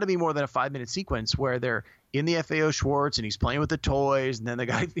it's got to be more than a 5-minute sequence where they're in the FAO Schwarz and he's playing with the toys, and then the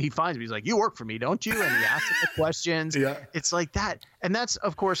guy he finds him, he's like, "You work for me, don't you?" And he asks him the questions. Yeah, it's like that, and that's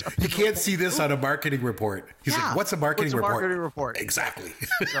of course you can't see this on a marketing report. He's like, "What's a marketing report?" Exactly.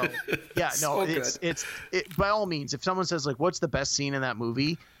 So yeah, no, it's by all means. If someone says like, "What's the best scene in that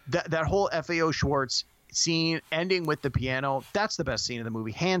movie?" That whole FAO Schwarz scene ending with the piano, that's the best scene of the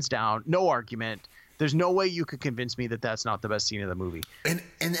movie, hands down, no argument. There's no way you could convince me that that's not the best scene of the movie.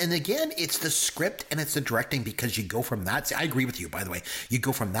 And again, it's the script and it's the directing, because you go from that. I agree with you, by the way. You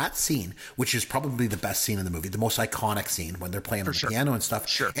go from that scene, which is probably the best scene in the movie, the most iconic scene when they're playing on the piano and stuff.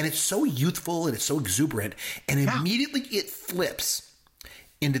 Sure. And it's so youthful and it's so exuberant. And immediately it flips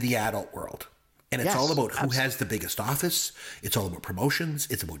into the adult world. And it's all about who has the biggest office. It's all about promotions.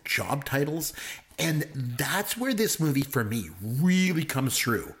 It's about job titles. And that's where this movie, for me, really comes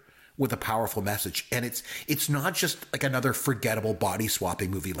through with a powerful message. And it's not just like another forgettable body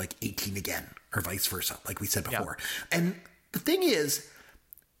swapping movie like 18 Again or vice versa, like we said before. Yeah. And the thing is,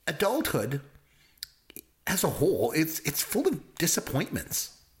 adulthood as a whole, it's full of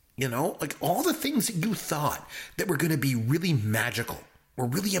disappointments. You know, like all the things that you thought that were going to be really magical or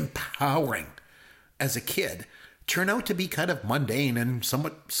really empowering as a kid turn out to be kind of mundane and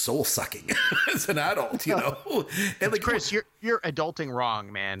somewhat soul-sucking as an adult, you know? And like, Chris, you're adulting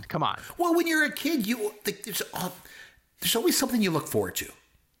wrong, man. Come on. well, when you're a kid, there's always something you look forward to.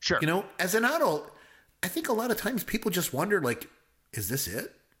 Sure. You know, as an adult, I think a lot of times people just wonder, like, is this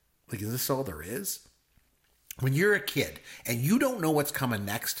it? Like, is this all there is? When you're a kid and you don't know what's coming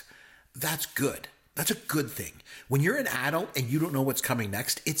next, that's good. That's a good thing. When you're an adult and you don't know what's coming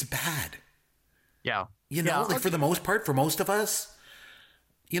next, it's bad. Yeah. You know, like for the most part, for most of us,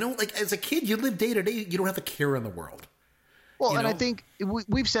 you know, like as a kid, you live day to day. You don't have a care in the world. Well, and know? I think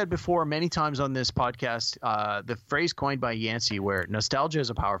we've said before many times on this podcast, the phrase coined by Yancey where nostalgia is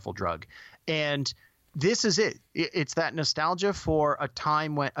a powerful drug. And this is it. It's that nostalgia for a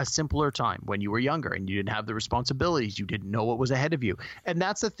time a simpler time when you were younger and you didn't have the responsibilities. You didn't know what was ahead of you. And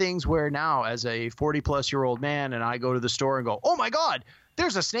that's the things where now as a 40-plus-year-old man and I go to the store and go, oh, my God,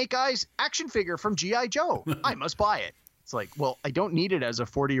 there's a Snake Eyes action figure from G.I. Joe. I must buy it. It's like, well, I don't need it as a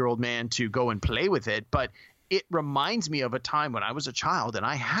 40-year-old man to go and play with it, but it reminds me of a time when I was a child and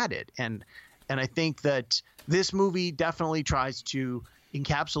I had it. And I think that this movie definitely tries to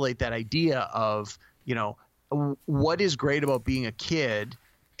encapsulate that idea of, you know, what is great about being a kid,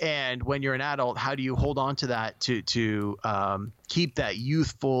 and when you're an adult, how do you hold on to that to keep that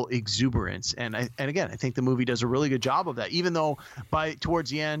youthful exuberance? And again, I think the movie does a really good job of that. Even though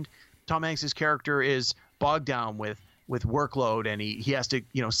towards the end, Tom Hanks's character is bogged down with workload, and he has to,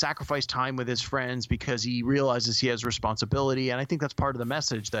 you know, sacrifice time with his friends because he realizes he has responsibility. And I think that's part of the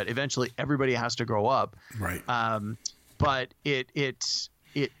message that eventually everybody has to grow up. Right. But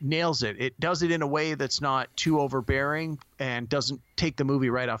it nails it. It does it in a way that's not too overbearing and doesn't take the movie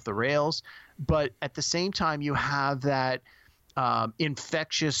right off the rails. But at the same time, you have that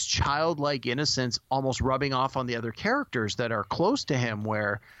infectious, childlike innocence almost rubbing off on the other characters that are close to him,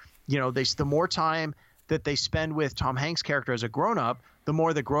 where, you know, the more time that they spend with Tom Hanks' character as a grown-up, the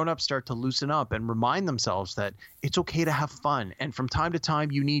more the grown-ups start to loosen up and remind themselves that it's okay to have fun. And from time to time,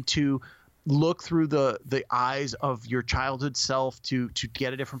 you need to look through the eyes of your childhood self to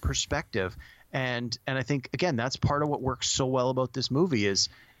get a different perspective. And I think, again, that's part of what works so well about this movie is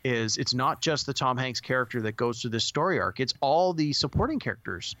it's not just the Tom Hanks character that goes through this story arc. It's all the supporting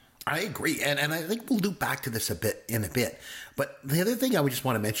characters. I agree. And I think we'll loop back to this a bit. But the other thing I would just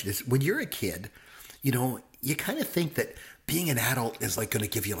want to mention is when you're a kid, you know, you kind of think that being an adult is like going to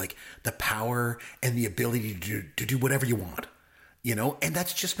give you like the power and the ability to do whatever you want, you know, and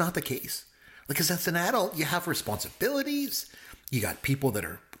that's just not the case. Because as an adult, you have responsibilities. You got people that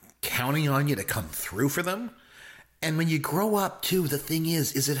are counting on you to come through for them. And when you grow up, too, the thing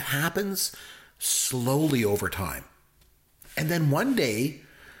is it happens slowly over time. And then one day,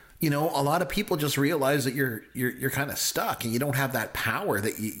 you know, a lot of people just realize that you're kind of stuck and you don't have that power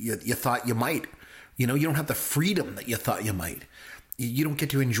that you thought you might. You know, you don't have the freedom that you thought you might. You don't get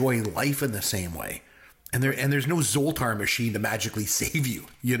to enjoy life in the same way. And there's no Zoltar machine to magically save you.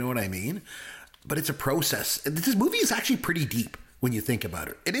 You know what I mean? But it's a process. This movie is actually pretty deep when you think about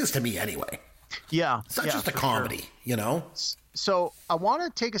it. It is to me anyway. Yeah. It's not just a comedy, sure. You know? So I want to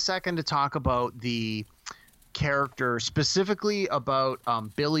take a second to talk about the character, specifically about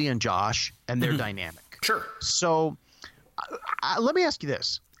Billy and Josh and their dynamic. Sure. So let me ask you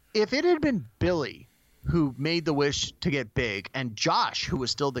this. If it had been Billy who made the wish to get big and Josh who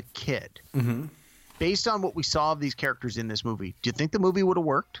was still the kid, based on what we saw of these characters in this movie, do you think the movie would have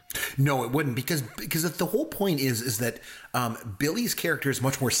worked? No, it wouldn't, because the whole point is that Billy's character is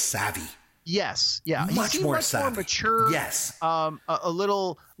much more savvy. Yes, yeah, much more savvy, more mature. Yes, a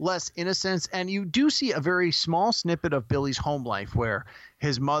little less innocence, and you do see a very small snippet of Billy's home life where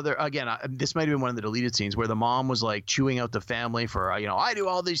his mother. Again, this might have been one of the deleted scenes where the mom was like chewing out the family for I do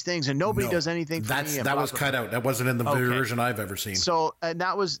all these things and nobody does anything for me. That was cut out. That wasn't in the version I've ever seen. So, and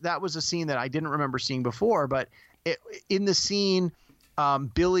that was a scene that I didn't remember seeing before. But in the scene,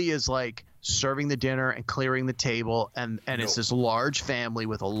 Billy is like serving the dinner and clearing the table, and it's this large family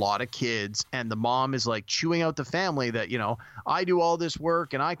with a lot of kids, and the mom is like chewing out the family that I do all this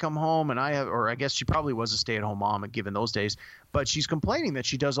work and I come home and I guess she probably was a stay-at-home mom given those days, but she's complaining that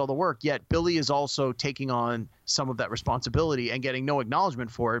she does all the work, yet Billy is also taking on some of that responsibility and getting no acknowledgement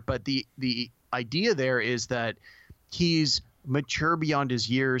for it. But the idea there is that he's mature beyond his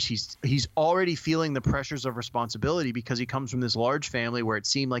years. He's already feeling the pressures of responsibility because he comes from this large family where it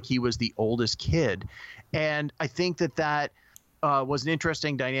seemed like he was the oldest kid. And I think that was an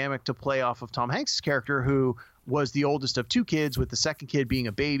interesting dynamic to play off of Tom Hanks' character, who was the oldest of two kids, with the second kid being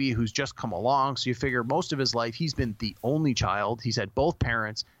a baby who's just come along. So you figure most of his life he's been the only child. He's had both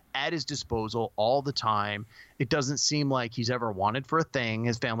parents at his disposal all the time. It doesn't seem like he's ever wanted for a thing.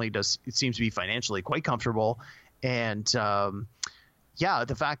 His family it seems to be financially quite comfortable. And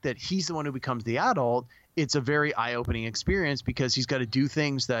the fact that he's the one who becomes the adult, it's a very eye-opening experience because he's got to do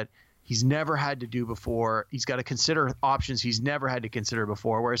things that he's never had to do before. He's got to consider options he's never had to consider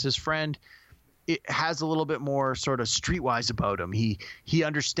before, whereas his friend, it has a little bit more sort of streetwise about him. He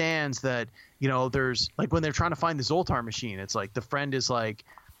understands that, there's like when they're trying to find the Zoltar machine, it's like the friend is like,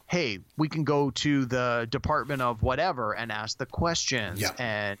 hey, we can go to the Department of whatever and ask the questions. Yeah.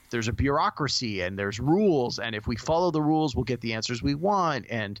 And there's a bureaucracy and there's rules. And if we follow the rules, we'll get the answers we want.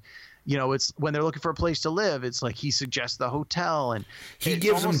 And, it's when they're looking for a place to live, it's like he suggests the hotel and he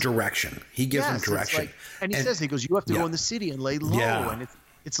gives them direction. He gives them direction. And he says, he goes, you have to go in the city and lay low. Yeah. And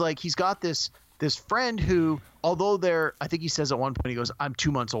it's like he's got this friend who, although I think he says at one point, he goes, I'm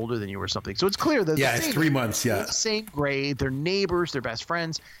 2 months older than you or something. So it's clear that it's 3 months. Yeah. Same grade. They're neighbors. They're best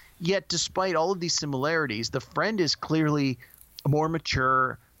friends. Yet despite all of these similarities, the friend is clearly more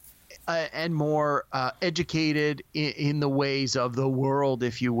mature and more educated in the ways of the world,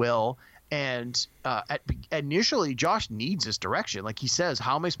 if you will. And initially, Josh needs this direction. Like he says,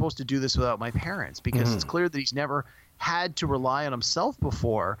 how am I supposed to do this without my parents? Because it's clear that he's never had to rely on himself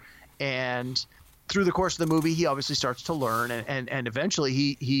before. And through the course of the movie, he obviously starts to learn, and eventually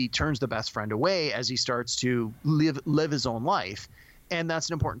he turns the best friend away as he starts to live his own life. And that's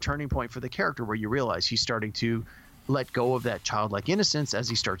an important turning point for the character where you realize he's starting to let go of that childlike innocence as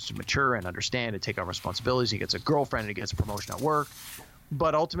he starts to mature and understand and take on responsibilities. He gets a girlfriend and he gets a promotion at work.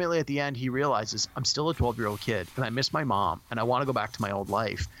 But ultimately at the end, he realizes I'm still a 12-year-old kid and I miss my mom and I want to go back to my old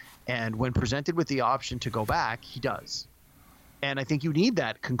life. And when presented with the option to go back, he does. And I think you need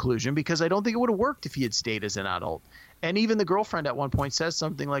that conclusion because I don't think it would have worked if he had stayed as an adult. And even the girlfriend at one point says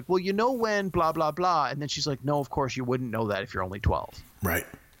something like, well, when blah, blah, blah. And then she's like, no, of course you wouldn't know that if you're only 12. Right.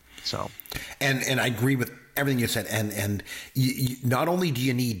 So. And I agree with everything you said. And you, not only do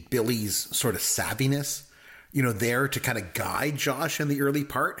you need Billy's sort of savviness, there to kind of guide Josh in the early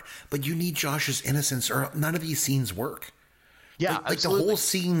part, but you need Josh's innocence or none of these scenes work. Yeah, like the whole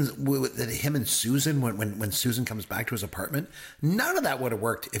scenes with him and Susan, when Susan comes back to his apartment, none of that would have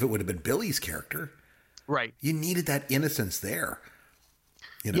worked if it would have been Billy's character. Right. You needed that innocence there.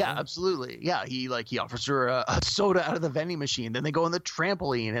 Yeah, absolutely. Yeah, he offers her a soda out of the vending machine. Then they go on the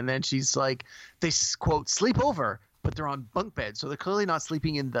trampoline, and then she's like, they quote sleep over, but they're on bunk beds, so they're clearly not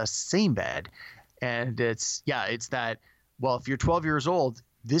sleeping in the same bed. And it's that. Well, if you're 12 years old,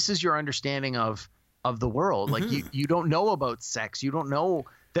 this is your understanding of the world. Like you don't know about sex. You don't know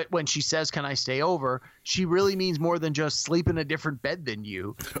that when she says, "Can I stay over?" she really means more than just sleep in a different bed than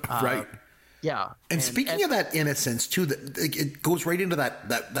you. Right. Yeah. And speaking of that innocence too, it goes right into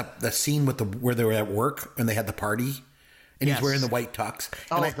that scene where they were at work and they had the party and he's wearing the white tux.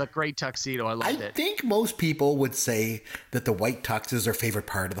 And the great tuxedo. I loved it. I think most people would say that the white tux is their favorite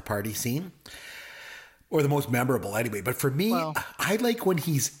part of the party scene or the most memorable anyway. But for me, I like when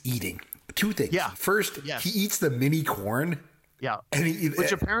he's eating. Two things. Yeah. First, he eats the mini corn. Yeah. And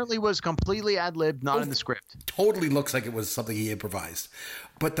which apparently was completely ad-libbed, not in the script. Totally looks like it was something he improvised.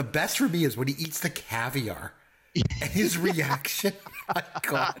 But the best for me is when he eats the caviar. And his reaction. My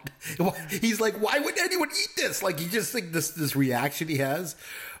God. He's like, why would anyone eat this? Like, you just think this reaction he has.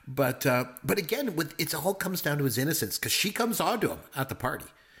 But again, it all comes down to his innocence because she comes on to him at the party.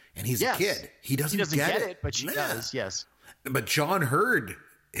 And he's a kid. He doesn't get it. But she does, yes. But John Hurd,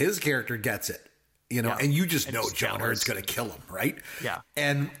 his character gets it. And you just know John Hurd's going to kill him, right? Yeah.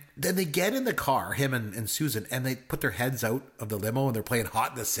 And then they get in the car, him and Susan, and they put their heads out of the limo and they're playing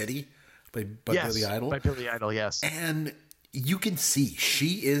Hot in the City by Billy Idol. By Billy Idol, yes. And you can see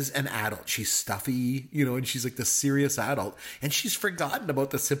she is an adult. She's stuffy, and she's like the serious adult. And she's forgotten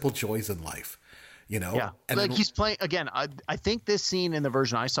about the simple joys in life, Yeah. And he's playing, again, I think this scene in the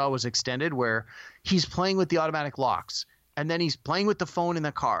version I saw was extended where he's playing with the automatic locks. And then he's playing with the phone in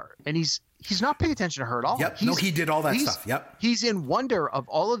the car. And he's not paying attention to her at all. Yep. He did all that stuff. Yep. He's in wonder of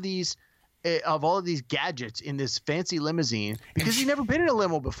all of these gadgets in this fancy limousine because he's never been in a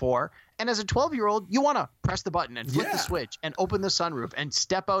limo before. And as a 12-year-old, you want to press the button and flip the switch and open the sunroof and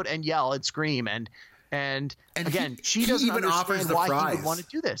step out and yell and scream and again, she doesn't even understand why he would want to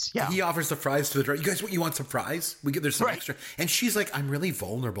do this. Yeah, he offers the fries to the driver. You guys, you want some fries? There's some extra. And she's like, I'm really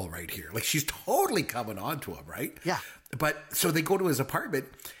vulnerable right here. Like she's totally coming on to him, right? Yeah. But so they go to his apartment,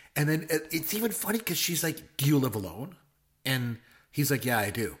 and then it's even funny because she's like, "Do you live alone?" And he's like, "Yeah, I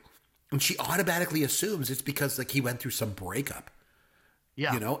do." And she automatically assumes it's because like he went through some breakup.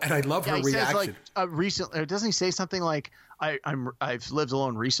 Yeah. And I love her reaction. Says, like, recently, doesn't he say something like, I've lived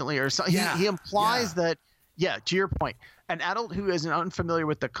alone recently or something? Yeah, he implies that, to your point. an adult who isn't unfamiliar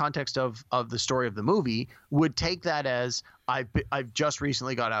with the context of the story of the movie would take that as I've just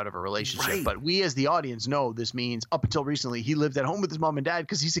recently got out of a relationship. Right. But we as the audience know this means up until recently he lived at home with his mom and dad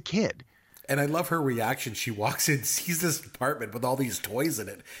because he's a kid. And I love her reaction. She walks in, sees this apartment with all these toys in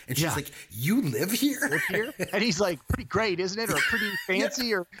it, and she's like, "You live here?" Live here? And he's like, "Pretty great, isn't it? Or pretty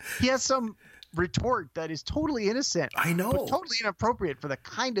fancy?" Or he has some retort that is totally innocent. I know. But totally inappropriate for the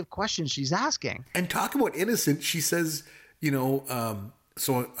kind of question she's asking. And talk about innocent. She says,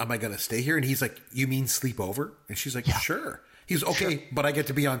 so am I going to stay here? And he's like, "You mean sleep over?" And she's like, "Sure." He's okay, sure. But I get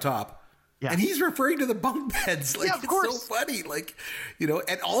to be on top. Yeah. And he's referring to the bunk beds. Like, of it's course. so funny. Like,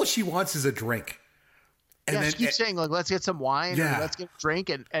 and all she wants is a drink. And then, she keeps saying, like, let's get some wine or let's get a drink.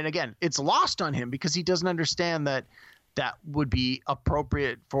 And again, it's lost on him because he doesn't understand that would be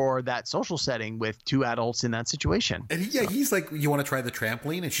appropriate for that social setting with two adults in that situation. And he's like, "You want to try the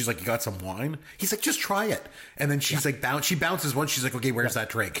trampoline?" And she's like, "You got some wine?" He's like, "Just try it." And then she's like, she bounces once. She's like, "Okay, where's that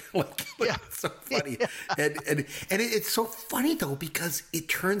drink?" like it's so funny. And it's so funny though, because it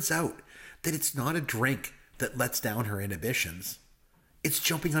turns out that it's not a drink that lets down her inhibitions. It's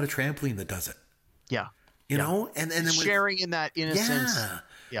jumping on a trampoline that does it. Yeah. You know? And then sharing in that innocence.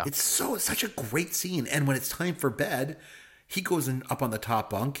 Yeah. It's such a great scene. And when it's time for bed, he goes up on the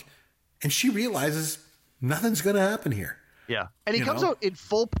top bunk and she realizes nothing's going to happen here. Yeah. And he comes out in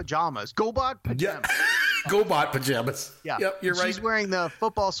full pajamas. GoBot pajamas. Yeah. GoBot pajamas. Yeah. Yep, you're right. She's wearing the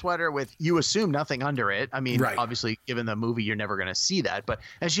football sweater with, you assume, nothing under it. I mean, obviously, given the movie, you're never going to see that.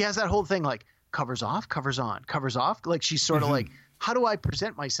 And she has that whole thing like covers off, covers on, covers off. Like she's sort of like, how do I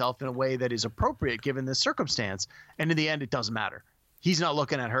present myself in a way that is appropriate given this circumstance? And in the end, it doesn't matter. He's not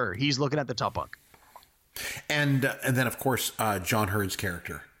looking at her. He's looking at the top bunk. And then, of course, John Hurd's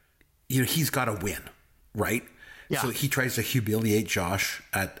character, he's got to win, right? Yeah. So he tries to humiliate Josh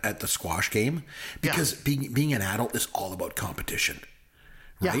at the squash game because being an adult is all about competition,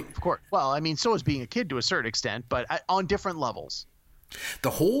 right? Yeah, of course. Well, I mean, so is being a kid to a certain extent, but on different levels. The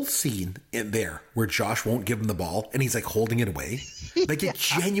whole scene in there where Josh won't give him the ball and he's like holding it away, like it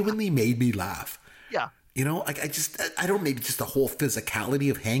genuinely made me laugh. Yeah. I don't know, maybe just the whole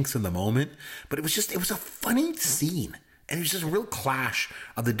physicality of Hanks in the moment, but it was a funny scene. And it was just a real clash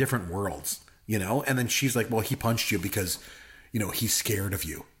of the different worlds, and then she's like, "Well, he punched you because, he's scared of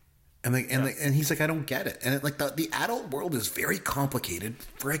you." And and he's like, "I don't get it." And the adult world is very complicated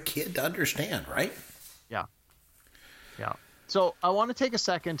for a kid to understand, right? Yeah. Yeah. So I want to take a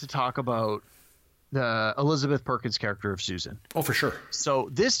second to talk about the Elizabeth Perkins character of Susan. Oh, for sure. So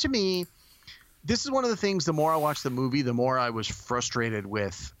this is one of the things, the more I watched the movie, the more I was frustrated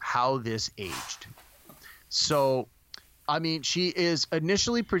with how this aged. So, I mean, she is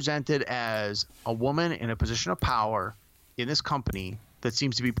initially presented as a woman in a position of power in this company that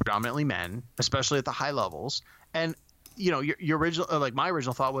seems to be predominantly men, especially at the high levels. And, your original, like my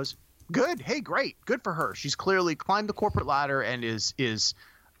original thought was, good. Hey, great. Good for her. She's clearly climbed the corporate ladder and is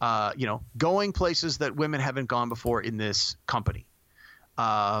going places that women haven't gone before in this company.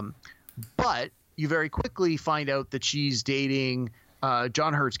 But you very quickly find out that she's dating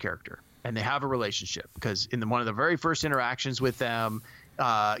John Hurd's character, and they have a relationship because in one of the very first interactions with them,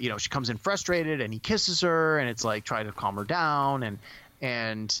 she comes in frustrated and he kisses her, and it's like try to calm her down,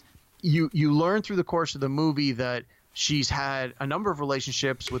 and you learn through the course of the movie that she's had a number of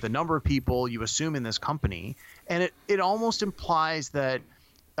relationships with a number of people, you assume, in this company. And it almost implies that,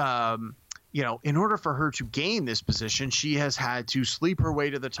 in order for her to gain this position, she has had to sleep her way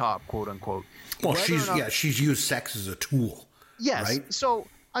to the top, quote unquote. Well, she's used sex as a tool. Yes. Right? So,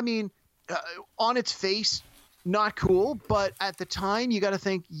 I mean, on its face, not cool. But at the time, you got to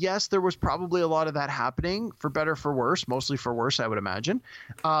think, yes, there was probably a lot of that happening, for better, for worse, mostly for worse, I would imagine.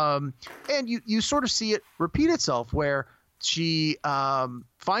 And you sort of see it repeat itself where she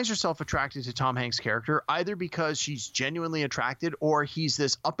finds herself attracted to Tom Hanks' character, either because she's genuinely attracted or he's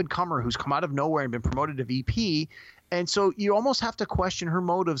this up-and-comer who's come out of nowhere and been promoted to VP. And so you almost have to question her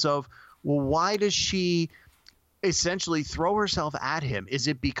motives of, well, why does she essentially throw herself at him? Is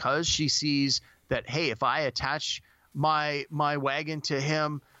it because she sees that, hey, if I attach my wagon to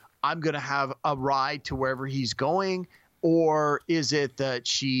him, I'm going to have a ride to wherever he's going? Or is it that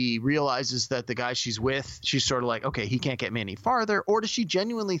she realizes that the guy she's with, she's sort of like, okay, he can't get me any farther? Or does she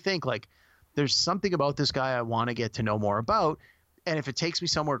genuinely think, like, there's something about this guy I want to get to know more about, and if it takes me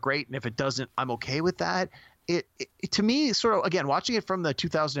somewhere, great, and if it doesn't, I'm okay with that? It to me, sort of, again, watching it from the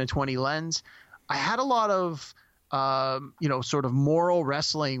 2020 lens, I had a lot of sort of moral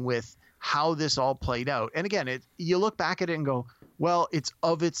wrestling with how this all played out. And again, you look back at it and go, well, it's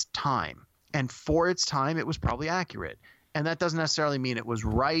of its time. And for its time, it was probably accurate. And that doesn't necessarily mean it was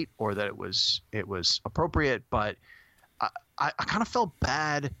right or that it was appropriate. But I kind of felt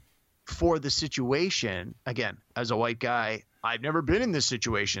bad for the situation. Again, as a white guy, I've never been in this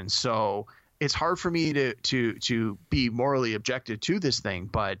situation, so it's hard for me to be morally objective to this thing.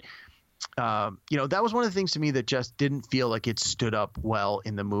 But that was one of the things to me that just didn't feel like it stood up well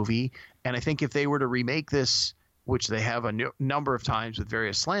in the movie. And I think if they were to remake this, which they have a number of times with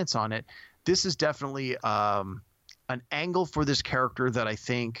various slants on it, this is definitely an angle for this character that I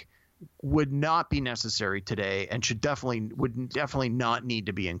think would not be necessary today and would definitely not need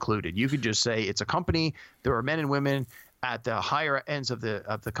to be included. You could just say it's a company. There are men and women at the higher ends of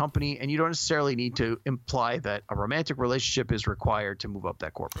the company, and you don't necessarily need to imply that a romantic relationship is required to move up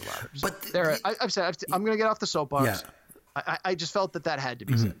that corporate ladder. But I've said I'm going to get off the soapbox. Yeah. I just felt that had to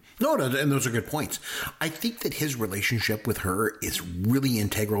be said. No, and those are good points. I think that his relationship with her is really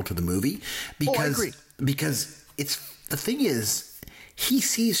integral to the movie because I agree. Because the thing is, he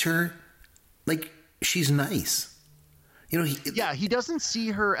sees her like she's nice. He doesn't see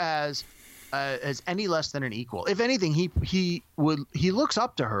her as any less than an equal. If anything, he looks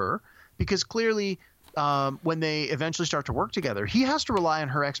up to her because clearly when they eventually start to work together, he has to rely on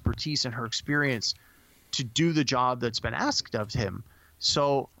her expertise and her experience to do the job that's been asked of him.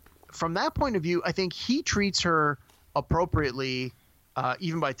 So from that point of view, I think he treats her appropriately,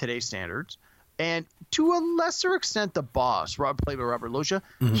 even by today's standards. And to a lesser extent, the boss, played by Robert Loggia,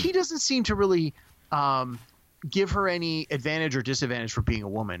 he doesn't seem to really give her any advantage or disadvantage for being a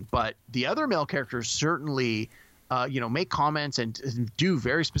woman. But the other male characters certainly, make comments and do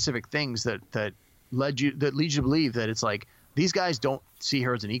very specific things that lead you to believe that it's like these guys don't see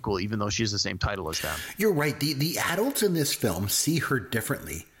her as an equal, even though she has the same title as them. You're right. The adults in this film see her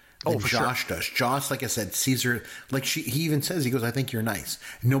differently than Josh does. Josh, like I said, sees her like he even says, he goes, "I think you're nice."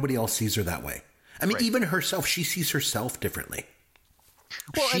 Nobody else sees her that way. I mean, even herself, she sees herself differently.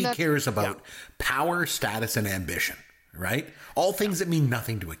 Well, she cares about power, status, and ambition, right? All things that mean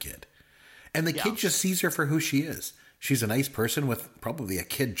nothing to a kid. And the kid just sees her for who she is. She's a nice person with probably a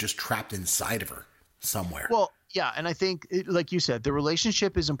kid just trapped inside of her somewhere. Well, yeah, and I think, like you said, the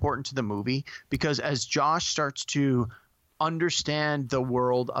relationship is important to the movie because as Josh starts to understand the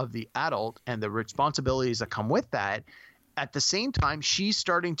world of the adult and the responsibilities that come with that, at the same time, she's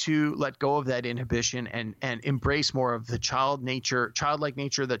starting to let go of that inhibition and embrace more of the childlike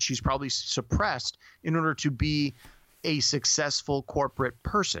nature that she's probably suppressed in order to be a successful corporate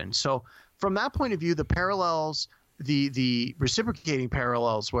person. So from that point of view, the parallels, the reciprocating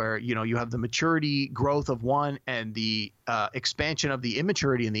parallels where, you have the maturity growth of one and the expansion of the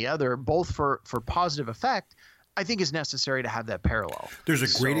immaturity in the other, both for positive effect, I think is necessary to have that parallel. There's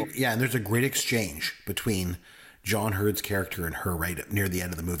a great exchange between John Hurd's character and her right near the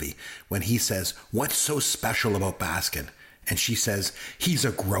end of the movie when he says, "What's so special about Baskin?" And she says, "He's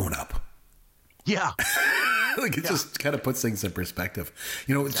a grown-up." Yeah. Just kind of puts things in perspective,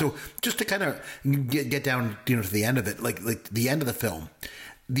 So just to kind of get down, to the end of it, like the end of the film,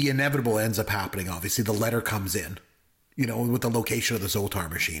 the inevitable ends up happening. Obviously, the letter comes in, with the location of the Zoltar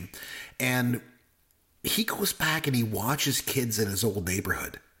machine, and he goes back and he watches kids in his old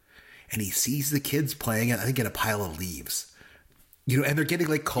neighborhood. And he sees the kids playing, I think, in a pile of leaves, and they're getting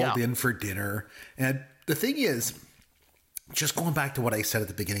called in for dinner. And the thing is, just going back to what I said at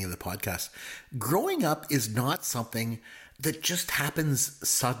the beginning of the podcast, growing up is not something that just happens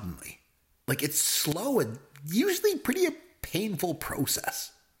suddenly. It's slow and usually pretty a painful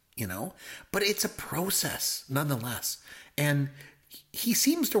process, but it's a process nonetheless. And he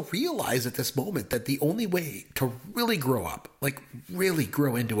seems to realize at this moment that the only way to really grow up, really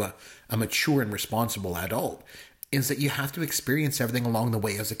grow into a mature and responsible adult, is that you have to experience everything along the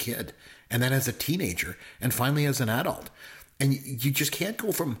way as a kid, and then as a teenager, and finally as an adult. And you just can't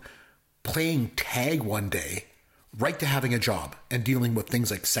go from playing tag one day right to having a job and dealing with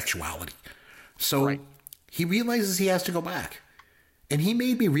things like sexuality. So he realizes he has to go back. And he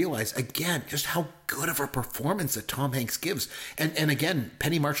made me realize, again, just how good of a performance that Tom Hanks gives. And again,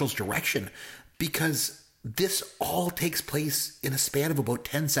 Penny Marshall's direction, because this all takes place in a span of about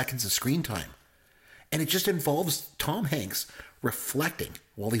 10 seconds of screen time. And it just involves Tom Hanks reflecting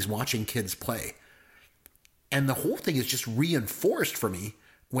while he's watching kids play. And the whole thing is just reinforced for me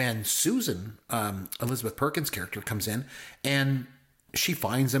when Susan, Elizabeth Perkins' character, comes in and she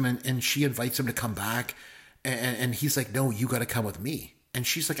finds him and she invites him to come back. And he's like, "No, you got to come with me." And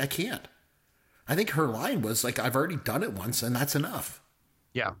she's like, "I can't." I think her line was "I've already done it once and that's enough."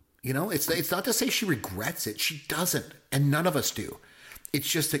 Yeah. It's not to say she regrets it. She doesn't. And none of us do. It's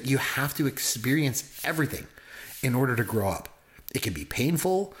just that you have to experience everything in order to grow up. It can be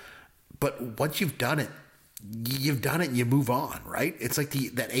painful, but once you've done it, you've done it and you move on, right? It's like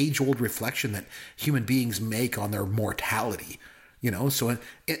that age-old reflection that human beings make on their mortality, So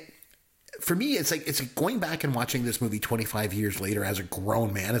for me, it's like going back and watching this movie 25 years later as a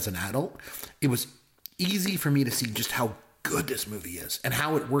grown man, as an adult. It was easy for me to see just how good this movie is and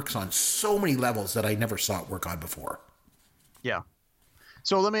how it works on so many levels that I never saw it work on before. Yeah.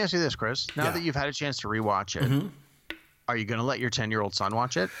 So let me ask you this, Chris. Now that you've had a chance to rewatch it, are you going to let your 10-year-old son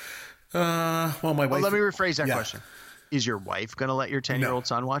watch it? My wife. Well, let me rephrase that question. Is your wife going to let your 10-year-old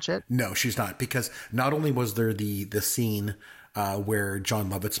son watch it? No, she's not, because not only was there the scene where John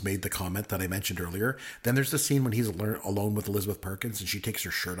Lovitz made the comment that I mentioned earlier, then there's the scene when he's alone with Elizabeth Perkins and she takes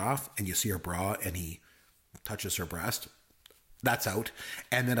her shirt off and you see her bra and he touches her breast. That's out.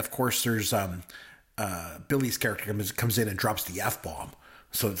 And then, of course, there's Billy's character comes in and drops the F-bomb.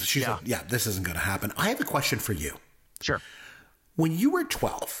 So she's like, yeah, this isn't going to happen. I have a question for you. Sure. When you were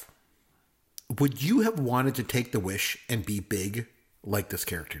 12, would you have wanted to take the wish and be big like this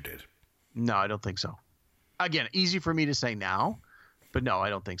character did? No, I don't think so. Again, easy for me to say now, but no, I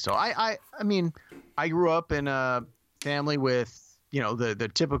don't think so. I mean, I grew up in a family with,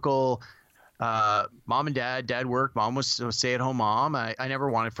 the typical mom and dad worked. Mom was a stay-at-home mom. I never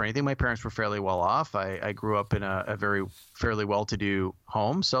wanted for anything. My parents were fairly well off. I grew up in a very fairly well-to-do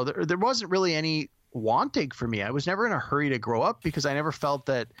home. So there wasn't really any wanting for me. I was never in a hurry to grow up because I never felt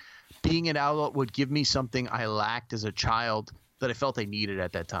that being an adult would give me something I lacked as a child that I felt I needed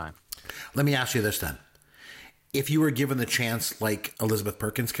at that time. Let me ask you this then. If you were given the chance like Elizabeth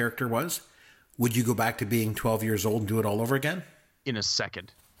Perkins' character was, would you go back to being 12 years old and do it all over again? In a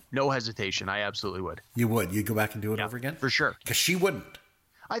second. No hesitation. I absolutely would. You would? You'd go back and do it over again? For sure. Because she wouldn't.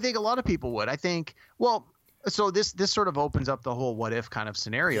 I think a lot of people would. I think, so this sort of opens up the whole what if kind of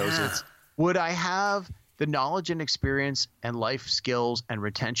scenarios. Yeah. It's, would I have the knowledge and experience and life skills and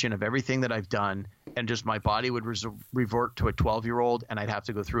retention of everything that I've done, and just my body would revert to a 12-year-old and I'd have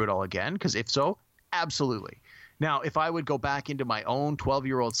to go through it all again? Because if so, absolutely. Now, if I would go back into my own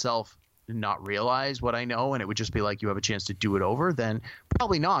 12-year-old self and not realize what I know, and it would just be like you have a chance to do it over, then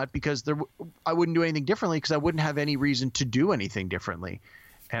probably not, because I wouldn't do anything differently because I wouldn't have any reason to do anything differently.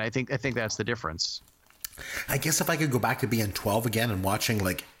 And I think that's the difference. I guess if I could go back to being 12 again and watching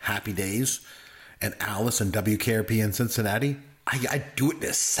like Happy Days and Alice and WKRP in Cincinnati, I'd do it in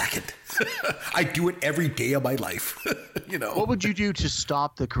a second. I'd do it every day of my life. What would you do to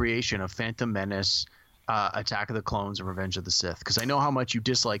stop the creation of Phantom Menace, Attack of the Clones, and Revenge of the Sith? Because I know how much you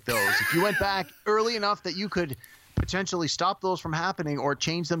dislike those. If you went back early enough that you could potentially stop those from happening or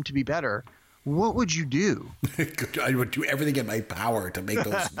change them to be better, what would you do? I would do everything in my power to make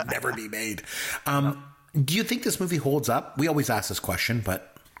those never be made. Do you think this movie holds up? We always ask this question,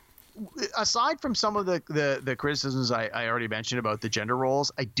 but aside from some of the criticisms I already mentioned about the gender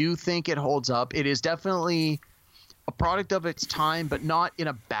roles, I do think it holds up. It is definitely a product of its time, but not in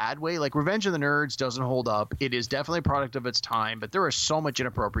a bad way. Like Revenge of the Nerds doesn't hold up. It is definitely a product of its time, but there is so much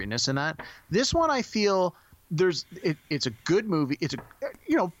inappropriateness in that. This one, I feel it's a good movie. It's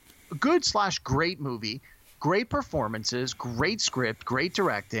a good/great movie, great performances, great script, great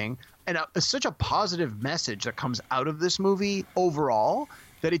directing, and such a positive message that comes out of this movie overall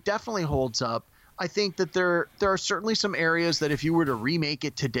that it definitely holds up. I think that there are certainly some areas that if you were to remake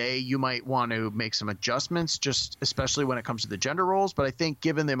it today, you might want to make some adjustments, just especially when it comes to the gender roles. But I think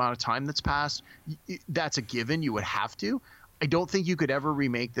given the amount of time that's passed, that's a given. You would have to. I don't think you could ever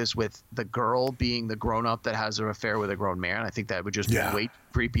remake this with the girl being the grown-up that has an affair with a grown man. I think that would just be way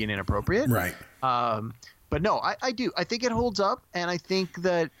creepy and inappropriate. Right. But no, I do. I think it holds up, and I think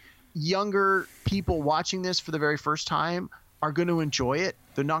that younger people watching this for the very first time are going to enjoy it.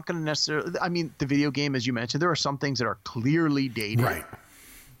 They're not going to necessarily – I mean, the video game, as you mentioned, there are some things that are clearly dated. Right.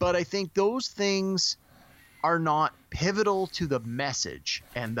 But I think those things are not pivotal to the message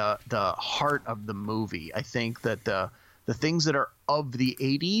and the heart of the movie. I think that the things that are of the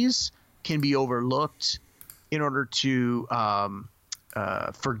 80s can be overlooked in order to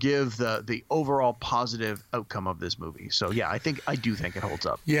forgive the overall positive outcome of this movie. So, yeah, I do think it holds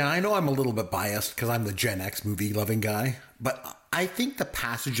up. Yeah, I know I'm a little bit biased because I'm the Gen X movie-loving guy, but I think the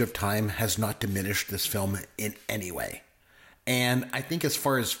passage of time has not diminished this film in any way. And I think as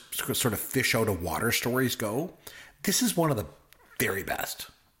far as sort of fish out of water stories go, this is one of the very best.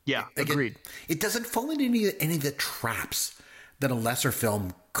 Yeah, agreed. It doesn't fall into any of the traps that a lesser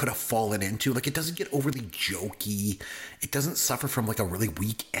film could have fallen into. Like, it doesn't get overly jokey. It doesn't suffer from like a really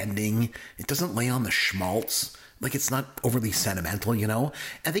weak ending. It doesn't lay on the schmaltz. Like, it's not overly sentimental,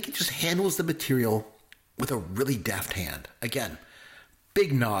 I think it just handles the material with a really deft hand. Again,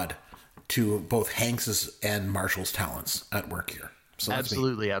 big nod to both Hanks's and Marshall's talents at work here. So that's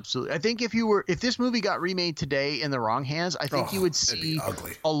absolutely. I think if this movie got remade today in the wrong hands, I think you would see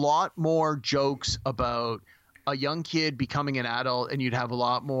a lot more jokes about a young kid becoming an adult, and you'd have a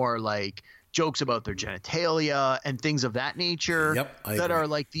lot more like jokes about their genitalia and things of that nature that are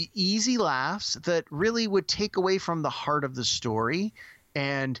like the easy laughs that really would take away from the heart of the story.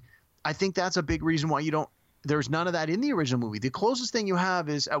 And I think that's a big reason why there's none of that in the original movie. The closest thing you have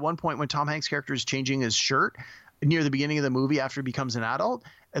is at one point when Tom Hanks' character is changing his shirt near the beginning of the movie after he becomes an adult,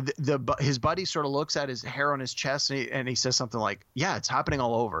 his buddy sort of looks at his hair on his chest and he says something like, "Yeah, it's happening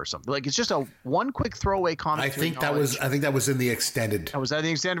all over," or something. Like, it's just one quick throwaway comment. I think that was in the extended. Was that the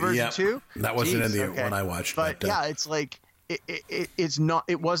extended version too? That wasn't in the one I watched. But yeah, it's like it's not.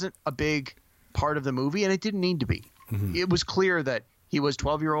 It wasn't a big part of the movie, and it didn't need to be. Mm-hmm. It was clear that he was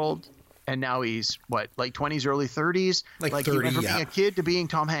 12-year-old. And now he's like 20s, early 30s. Like 30, he went from being a kid to being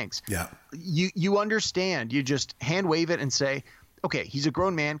Tom Hanks. Yeah. You understand. You just hand wave it and say, okay, he's a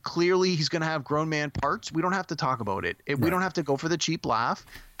grown man. Clearly, he's going to have grown man parts. We don't have to talk about it. We don't have to go for the cheap laugh.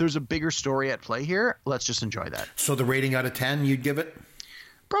 There's a bigger story at play here. Let's just enjoy that. So the rating out of 10 you'd give it?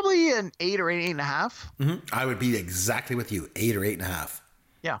 Probably an 8 or 8.5. Mm-hmm. I would be exactly with you, 8 or 8.5.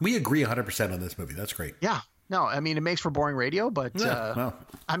 Yeah. We agree 100% on this movie. That's great. Yeah. No, I mean, it makes for boring radio, but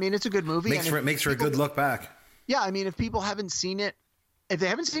I mean, it's a good movie. Makes for a good look back. Yeah, I mean, if people haven't seen it, if they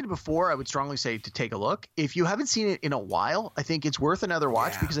haven't seen it before, I would strongly say to take a look. If you haven't seen it in a while, I think it's worth another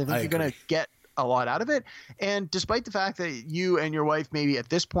watch because I think you're going to get a lot out of it. And despite the fact that you and your wife maybe at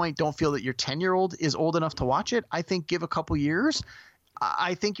this point don't feel that your 10-year-old is old enough to watch it, I think give a couple years.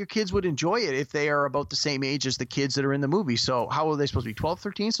 I think your kids would enjoy it if they are about the same age as the kids that are in the movie. So how old are they supposed to be? 12,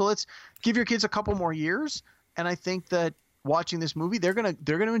 13? So let's give your kids a couple more years. And I think that watching this movie, they're gonna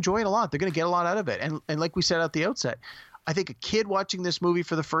enjoy it a lot. They're gonna get a lot out of it. And like we said at the outset, I think a kid watching this movie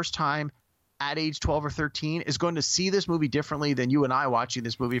for the first time at age 12 or 13 is going to see this movie differently than you and I watching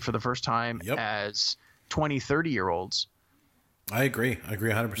this movie for the first time as 20, 30-year-olds. I agree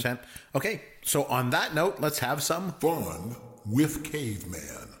 100%. Okay, so on that note, let's have some fun with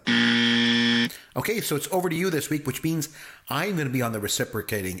Caveman. Okay, so it's over to you this week, which means I'm going to be on the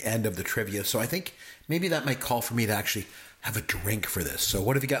reciprocating end of the trivia. So I think maybe that might call for me to actually have a drink for this. So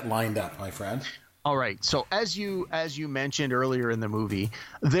what have you got lined up, my friend? All right. So as you mentioned earlier in the movie,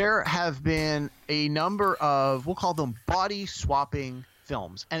 there have been a number of, we'll call them body swapping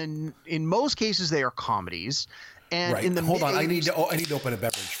films, and in most cases they are comedies. And right. in the hold on, I need to open a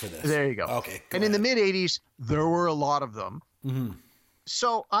beverage for this. There you go. Okay. And in the mid 80s, there were a lot of them. Mm-hmm.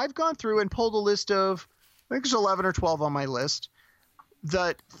 So I've gone through and pulled a list of, I think there's 11 or 12 on my list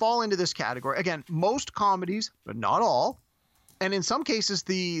that fall into this category. Again, most comedies, but not all. And in some cases,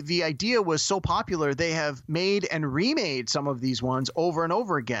 the idea was so popular, they have made and remade some of these ones over and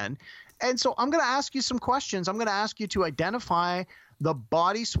over again. And so I'm going to ask you some questions. I'm going to ask you to identify the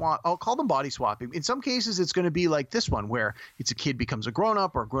body swap. I'll call them body swapping. In some cases, it's going to be like this one, where it's a kid becomes a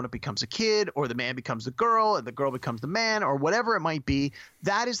grown-up, or a grown-up becomes a kid, or the man becomes the girl, and the girl becomes the man, or whatever it might be.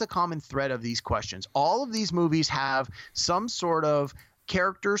 That is the common thread of these questions. All of these movies have some sort of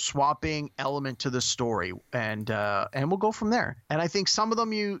character swapping element to the story, and we'll go from there. And I think some of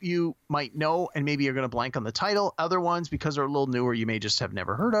them you might know, and maybe you're going to blank on the title. Other ones, because they're a little newer, you may just have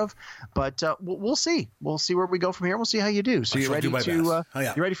never heard of. But we'll see. We'll see where we go from here. We'll see how you do. So you ready to?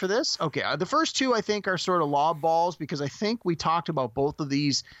 You ready for this? Okay. The first two I think are sort of lob balls, because I think we talked about both of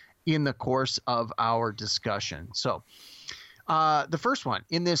these in the course of our discussion. So. The first one,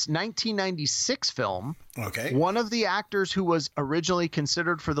 in this 1996 film, one of the actors who was originally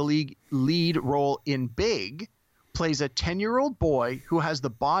considered for the lead role in Big plays a 10-year-old boy who has the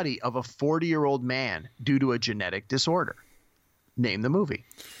body of a 40-year-old man due to a genetic disorder. Name the movie.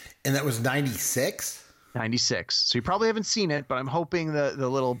 And that was 96? 96. So you probably haven't seen it, but I'm hoping the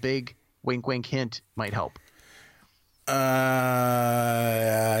little Big wink, wink hint might help. I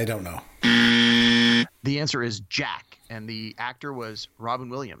don't know. The answer is Jack. And the actor was Robin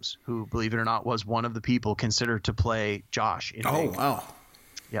Williams, who, believe it or not, was one of the people considered to play Josh in Big. Oh, wow.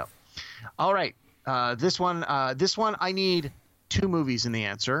 Yep. All right. This one, I need two movies in the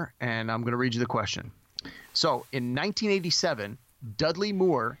answer, and I'm going to read you the question. So, in 1987, Dudley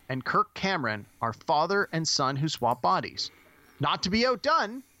Moore and Kirk Cameron are father and son who swap bodies. Not to be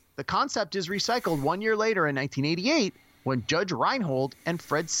outdone, the concept is recycled 1 year later in 1988, when Judge Reinhold and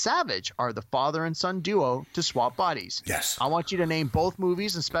Fred Savage are the father and son duo to swap bodies. Yes. I want you to name both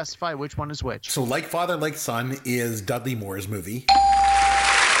movies and specify which one is which. So Like Father, Like Son is Dudley Moore's movie.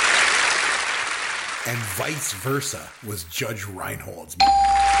 And Vice Versa was Judge Reinhold's movie.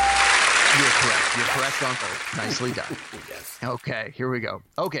 You're correct. You're correct on both. Nicely done. Yes. Okay, here we go.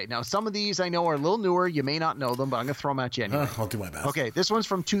 Okay, now some of these I know are a little newer. You may not know them, but I'm going to throw them at you anyway. I'll do my best. Okay, this one's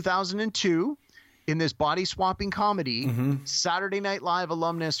from 2002. In this body swapping comedy, Saturday Night Live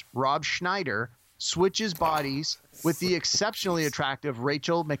alumnus Rob Schneider switches bodies with the exceptionally attractive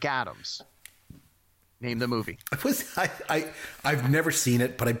Rachel McAdams. Name the movie. I've never seen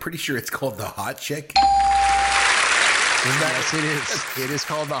it, but I'm pretty sure it's called The Hot Chick. Yes, it is. It is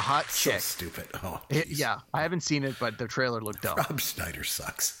called The Hot So Chick. stupid. Oh, Yeah, I haven't seen it, but the trailer looked dumb. Rob Schneider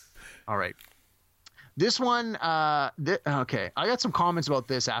sucks. All right. This one, okay, I got some comments about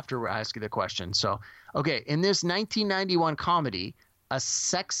this after I ask you the question. So, okay, in this 1991 comedy, a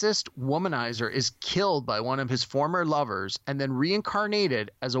sexist womanizer is killed by one of his former lovers and then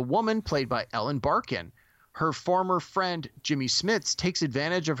reincarnated as a woman played by Ellen Barkin. Her former friend, Jimmy Smits, takes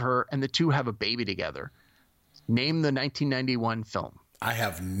advantage of her, and the two have a baby together. Name the 1991 film. I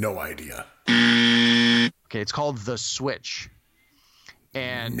have no idea. Okay, it's called The Switch.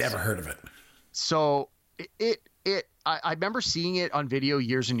 And Never heard of it. so I remember seeing it on video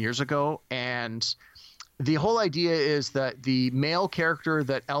years and years ago, and the whole idea is that the male character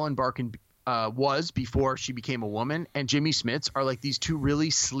that Ellen Barkin was before she became a woman and Jimmy Smits are like these two really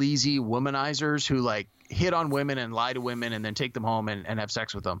sleazy womanizers who like hit on women and lie to women and then take them home and have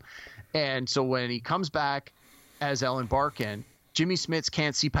sex with them. And so when he comes back as Ellen Barkin, Jimmy Smits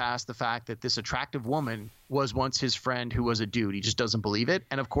can't see past the fact that this attractive woman was once his friend who was a dude. He just doesn't believe it.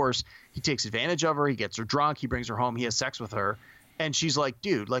 And of course, he takes advantage of her. He gets her drunk. He brings her home. He has sex with her. And she's like,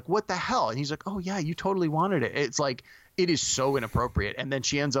 dude, like, what the hell? And he's like, oh, yeah, you totally wanted it. It's like, it is so inappropriate. And then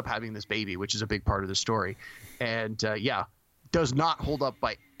she ends up having this baby, which is a big part of the story. And yeah, does not hold up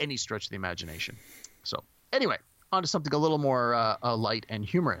by any stretch of the imagination. So anyway, on to something a little more light and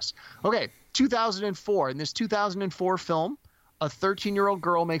humorous. Okay, 2004. In this 2004 film, a 13-year-old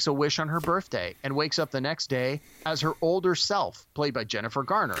girl makes a wish on her birthday and wakes up the next day as her older self, played by Jennifer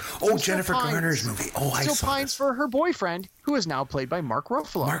Garner. Oh, Jennifer Garner's movie. Oh, I still saw pines this. for her boyfriend, who is now played by Mark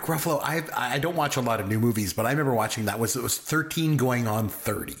Ruffalo. Mark Ruffalo. I don't watch a lot of new movies, but I remember watching that. It was 13 going on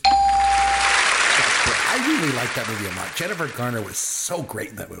 30. I really liked that movie a lot. Jennifer Garner was so great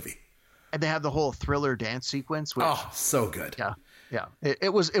in that movie. And they have the whole Thriller dance sequence. Which, Oh, so good. yeah.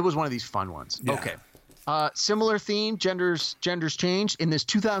 It was one of these fun ones. Yeah. Okay. Similar theme, genders changed. In this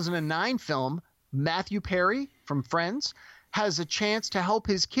 2009 film, Matthew Perry from Friends has a chance to help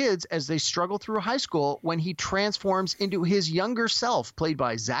his kids as they struggle through high school when he transforms into his younger self, played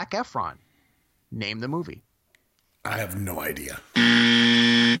by Zac Efron. Name the movie. I have no idea.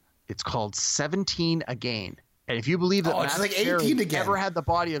 It's called 17 Again. And if you believe that it's Matthew like 18 Perry again. ever had the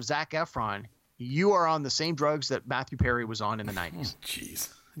body of Zac Efron, you are on the same drugs that Matthew Perry was on in the 90s. Jeez.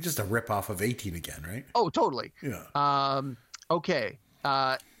 Just a ripoff of 18 again, right? Oh, totally. Yeah. Okay.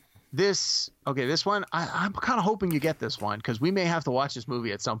 This one, I'm kind of hoping you get this one because we may have to watch this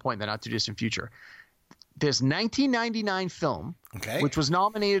movie at some point in the not too distant future. This 1999 film, which was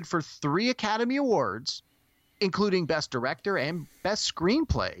nominated for 3 Academy Awards, including Best Director and Best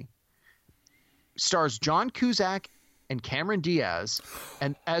Screenplay, stars John Cusack and Cameron Diaz,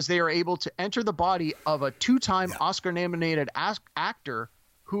 and as they are able to enter the body of a 2-time Oscar-nominated actor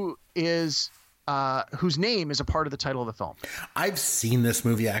who is whose name is a part of the title of the film. I've seen this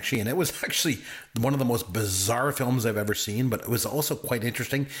movie actually, and it was actually one of the most bizarre films I've ever seen, but it was also quite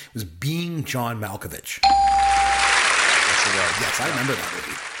interesting. It was Being John Malkovich. Yes, I remember that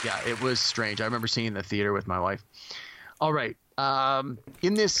movie. Yeah, it was strange. I remember seeing it in the theater with my wife. All right.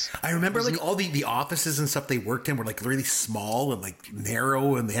 In this, I remember like all the offices and stuff they worked in were like really small and like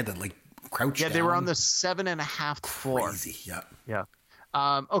narrow, and they had to like crouch down. Yeah, they were on the 7.5th floor. Crazy, yeah. Yeah.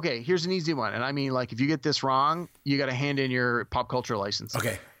 Okay, here's an easy one. And I mean, like, if you get this wrong, you got to hand in your pop culture license.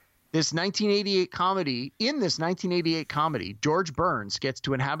 Okay. In this 1988 comedy, George Burns gets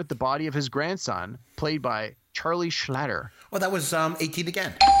to inhabit the body of his grandson, played by Charlie Schlatter. Well, that was 18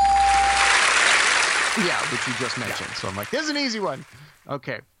 again. Yeah, which you just mentioned. Yeah. So I'm like, this is an easy one.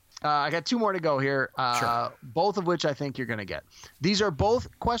 Okay. I got 2 more to go here, sure. Both of which I think you're going to get. These are both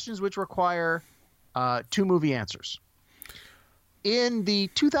questions which require 2 movie answers. In the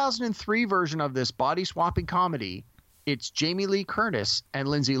 2003 version of this body-swapping comedy, it's Jamie Lee Curtis and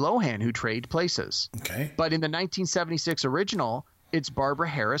Lindsay Lohan who trade places. Okay. But in the 1976 original, it's Barbara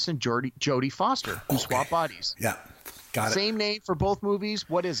Harris and Jodie Foster who swap bodies. Yeah. Got it. Same name for both movies.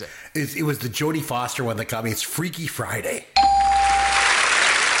 What is it? It was the Jodie Foster one that got me. It's Freaky Friday.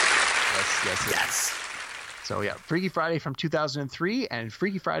 Yes. So yeah, Freaky Friday from 2003 and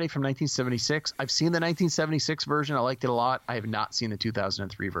Freaky Friday from 1976. I've seen the 1976 version. I liked it a lot. I have not seen the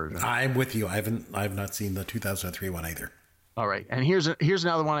 2003 version. I'm with you. I have not seen the 2003 one either. All right. And here's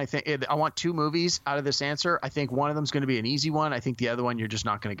another one. I want two movies out of this answer. I think one of them is going to be an easy one. I think the other one you're just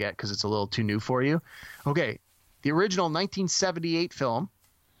not going to get because it's a little too new for you. Okay. The original 1978 film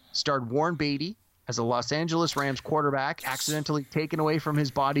starred Warren Beatty as a Los Angeles Rams quarterback accidentally taken away from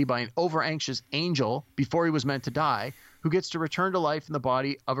his body by an over-anxious angel before he was meant to die, who gets to return to life in the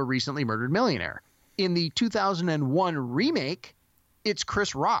body of a recently murdered millionaire. In the 2001 remake, it's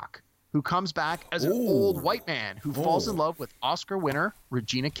Chris Rock, who comes back as an old white man who falls in love with Oscar winner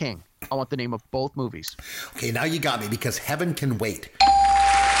Regina King. I want the name of both movies. Okay, now you got me, because Heaven Can Wait.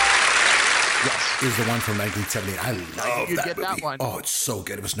 Yes. Is the one from 1978. I love You'd that get movie. that one. Oh, it's so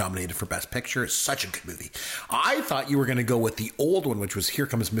good. It was nominated for Best Picture. It's such a good movie. I thought you were going to go with the old one, which was Here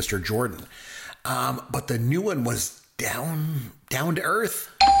Comes Mr. Jordan. But the new one was Down to Earth.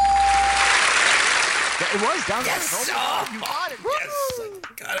 It was Down to Yes! Earth. Oh, you got it. Yes!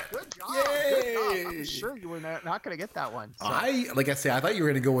 I got it. Good job. Yay! Good job. I'm sure you were not going to get that one. So. I thought you were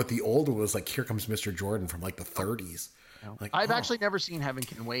going to go with the old one. It was like Here Comes Mr. Jordan from like the 30s. Like, I've actually never seen Heaven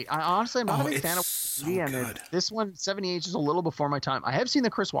Can Wait. I'm not a big fan of so movie, and good. this one, 78, is a little before my time. I have seen the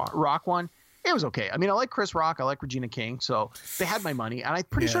Chris Rock one. It was okay. I mean, I like Chris Rock. I like Regina King. So they had my money. And I'm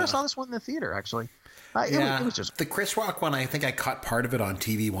pretty sure I saw this one in the theater, actually. It was just... The Chris Rock one, I think I caught part of it on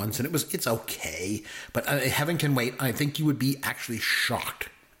TV once, and it's okay. But Heaven Can Wait, I think you would be actually shocked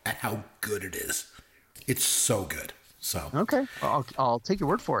at how good it is. It's so good. So okay, I'll take your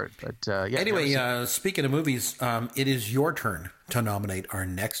word for it. But yeah. Anyway, speaking of movies, it is your turn to nominate our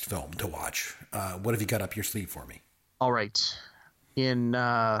next film to watch. What have you got up your sleeve for me? All right. In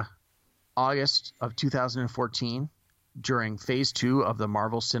August of 2014, during Phase 2 of the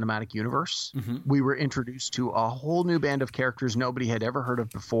Marvel Cinematic Universe, we were introduced to a whole new band of characters nobody had ever heard of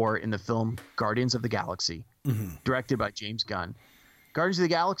before in the film Guardians of the Galaxy, directed by James Gunn. Guardians of the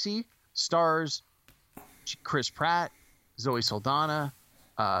Galaxy stars Chris Pratt, Zoe Saldana,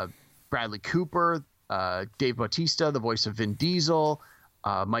 Bradley Cooper, Dave Bautista, the voice of Vin Diesel,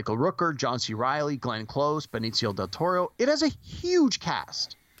 Michael Rooker, John C. Reilly, Glenn Close, Benicio del Toro. It has a huge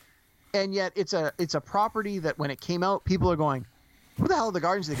cast. And yet it's a property that when it came out, people are going, who the hell are the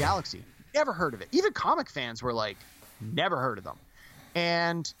Guardians of the Galaxy? Never heard of it. Even comic fans were like, never heard of them.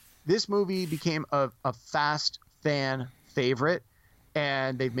 And this movie became a fast fan favorite.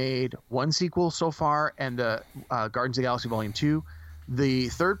 And they've made one sequel so far, and the Guardians of the Galaxy Volume 2. The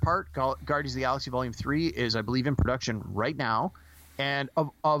third part, Guardians of the Galaxy Volume 3, is, I believe, in production right now. And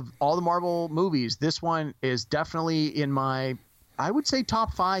of all the Marvel movies, this one is definitely in my, I would say,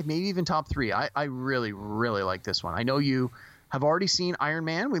 top 5, maybe even top 3. I really, really like this one. I know you have already seen Iron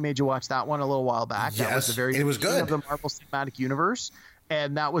Man. We made you watch that one a little while back. Yes, that was the very it was beginning good. of the Marvel Cinematic Universe.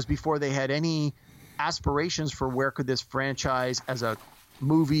 And that was before they had any aspirations for where could this franchise as a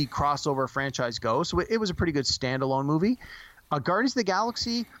movie crossover franchise go. So it was a pretty good standalone movie. Guardians of the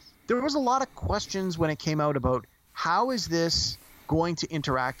Galaxy, there was a lot of questions when it came out about how is this going to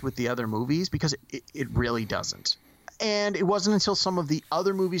interact with the other movies, because it really doesn't. And it wasn't until some of the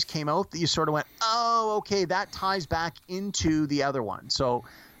other movies came out that you sort of went, oh, okay, that ties back into the other one. So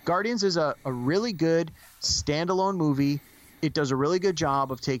Guardians is a really good standalone movie. It does a really good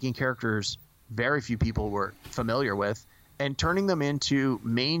job of taking characters very few people were familiar with and turning them into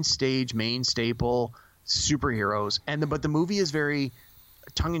main staple superheroes. But the movie is very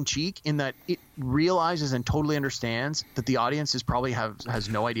tongue-in-cheek in that it realizes and totally understands that the audience has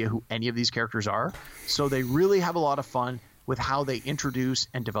no idea who any of these characters are. So they really have a lot of fun with how they introduce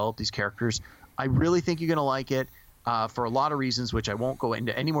and develop these characters. I really think you're going to like it for a lot of reasons, which I won't go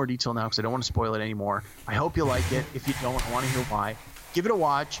into any more detail now because I don't want to spoil it anymore. I hope you like it. If you don't, I want to hear why. Give it a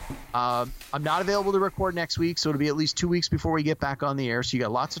watch. I'm not available to record next week, so it'll be at least 2 weeks before we get back on the air, so you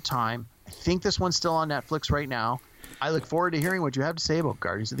got lots of time. I think this one's still on Netflix right now. I look forward to hearing what you have to say about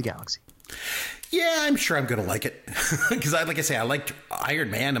Guardians of the Galaxy. Yeah, I'm sure I'm going to like it. Because like I say, I liked Iron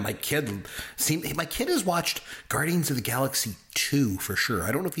Man, and my kid has watched Guardians of the Galaxy 2 for sure.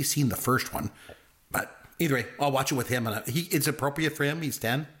 I don't know if he's seen the first one, but either way, I'll watch it with him. And it's appropriate for him. He's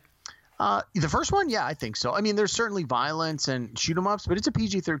 10. The first one, yeah, I think so. I mean, there's certainly violence and shoot 'em ups, but it's a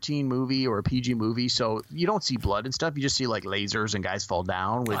PG-13 movie or a PG movie, so you don't see blood and stuff. You just see like lasers and guys fall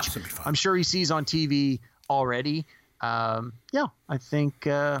down, which I'm sure he sees on TV already. Yeah, I think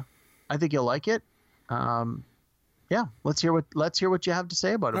you'll like it. Yeah, let's hear what you have to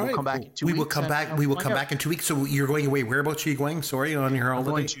say about it. We'll come back in 2 weeks. We will come back in 2 weeks. So you're going away. Whereabouts are you going? Sorry, on your holiday?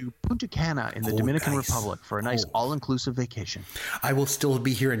 I'm going to Punta Cana in the Dominican Republic for a nice all-inclusive vacation. I will still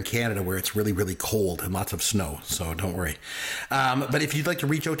be here in Canada where it's really, really cold and lots of snow, so don't worry. But if you'd like to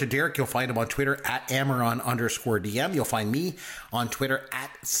reach out to Derek, you'll find him on Twitter at Amaron_DM. You'll find me on Twitter at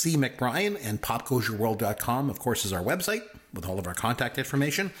CMcBrien, and popgoesyourworld.com, of course, is our website. with all of our contact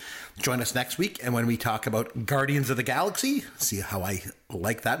information. Join us next week, and when we talk about Guardians of the Galaxy, see how I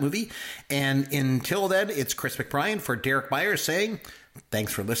like that movie. And until then, it's Chris McBrien for Derek Myers saying,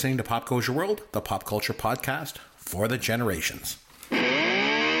 thanks for listening to Pop Goes Your World, the pop culture podcast for the generations.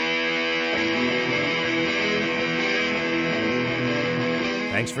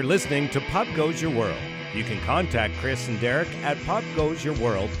 Thanks for listening to Pop Goes Your World. You can contact Chris and Derek at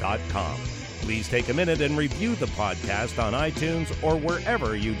popgoesyourworld.com. Please take a minute and review the podcast on iTunes or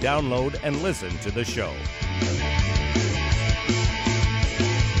wherever you download and listen to the show.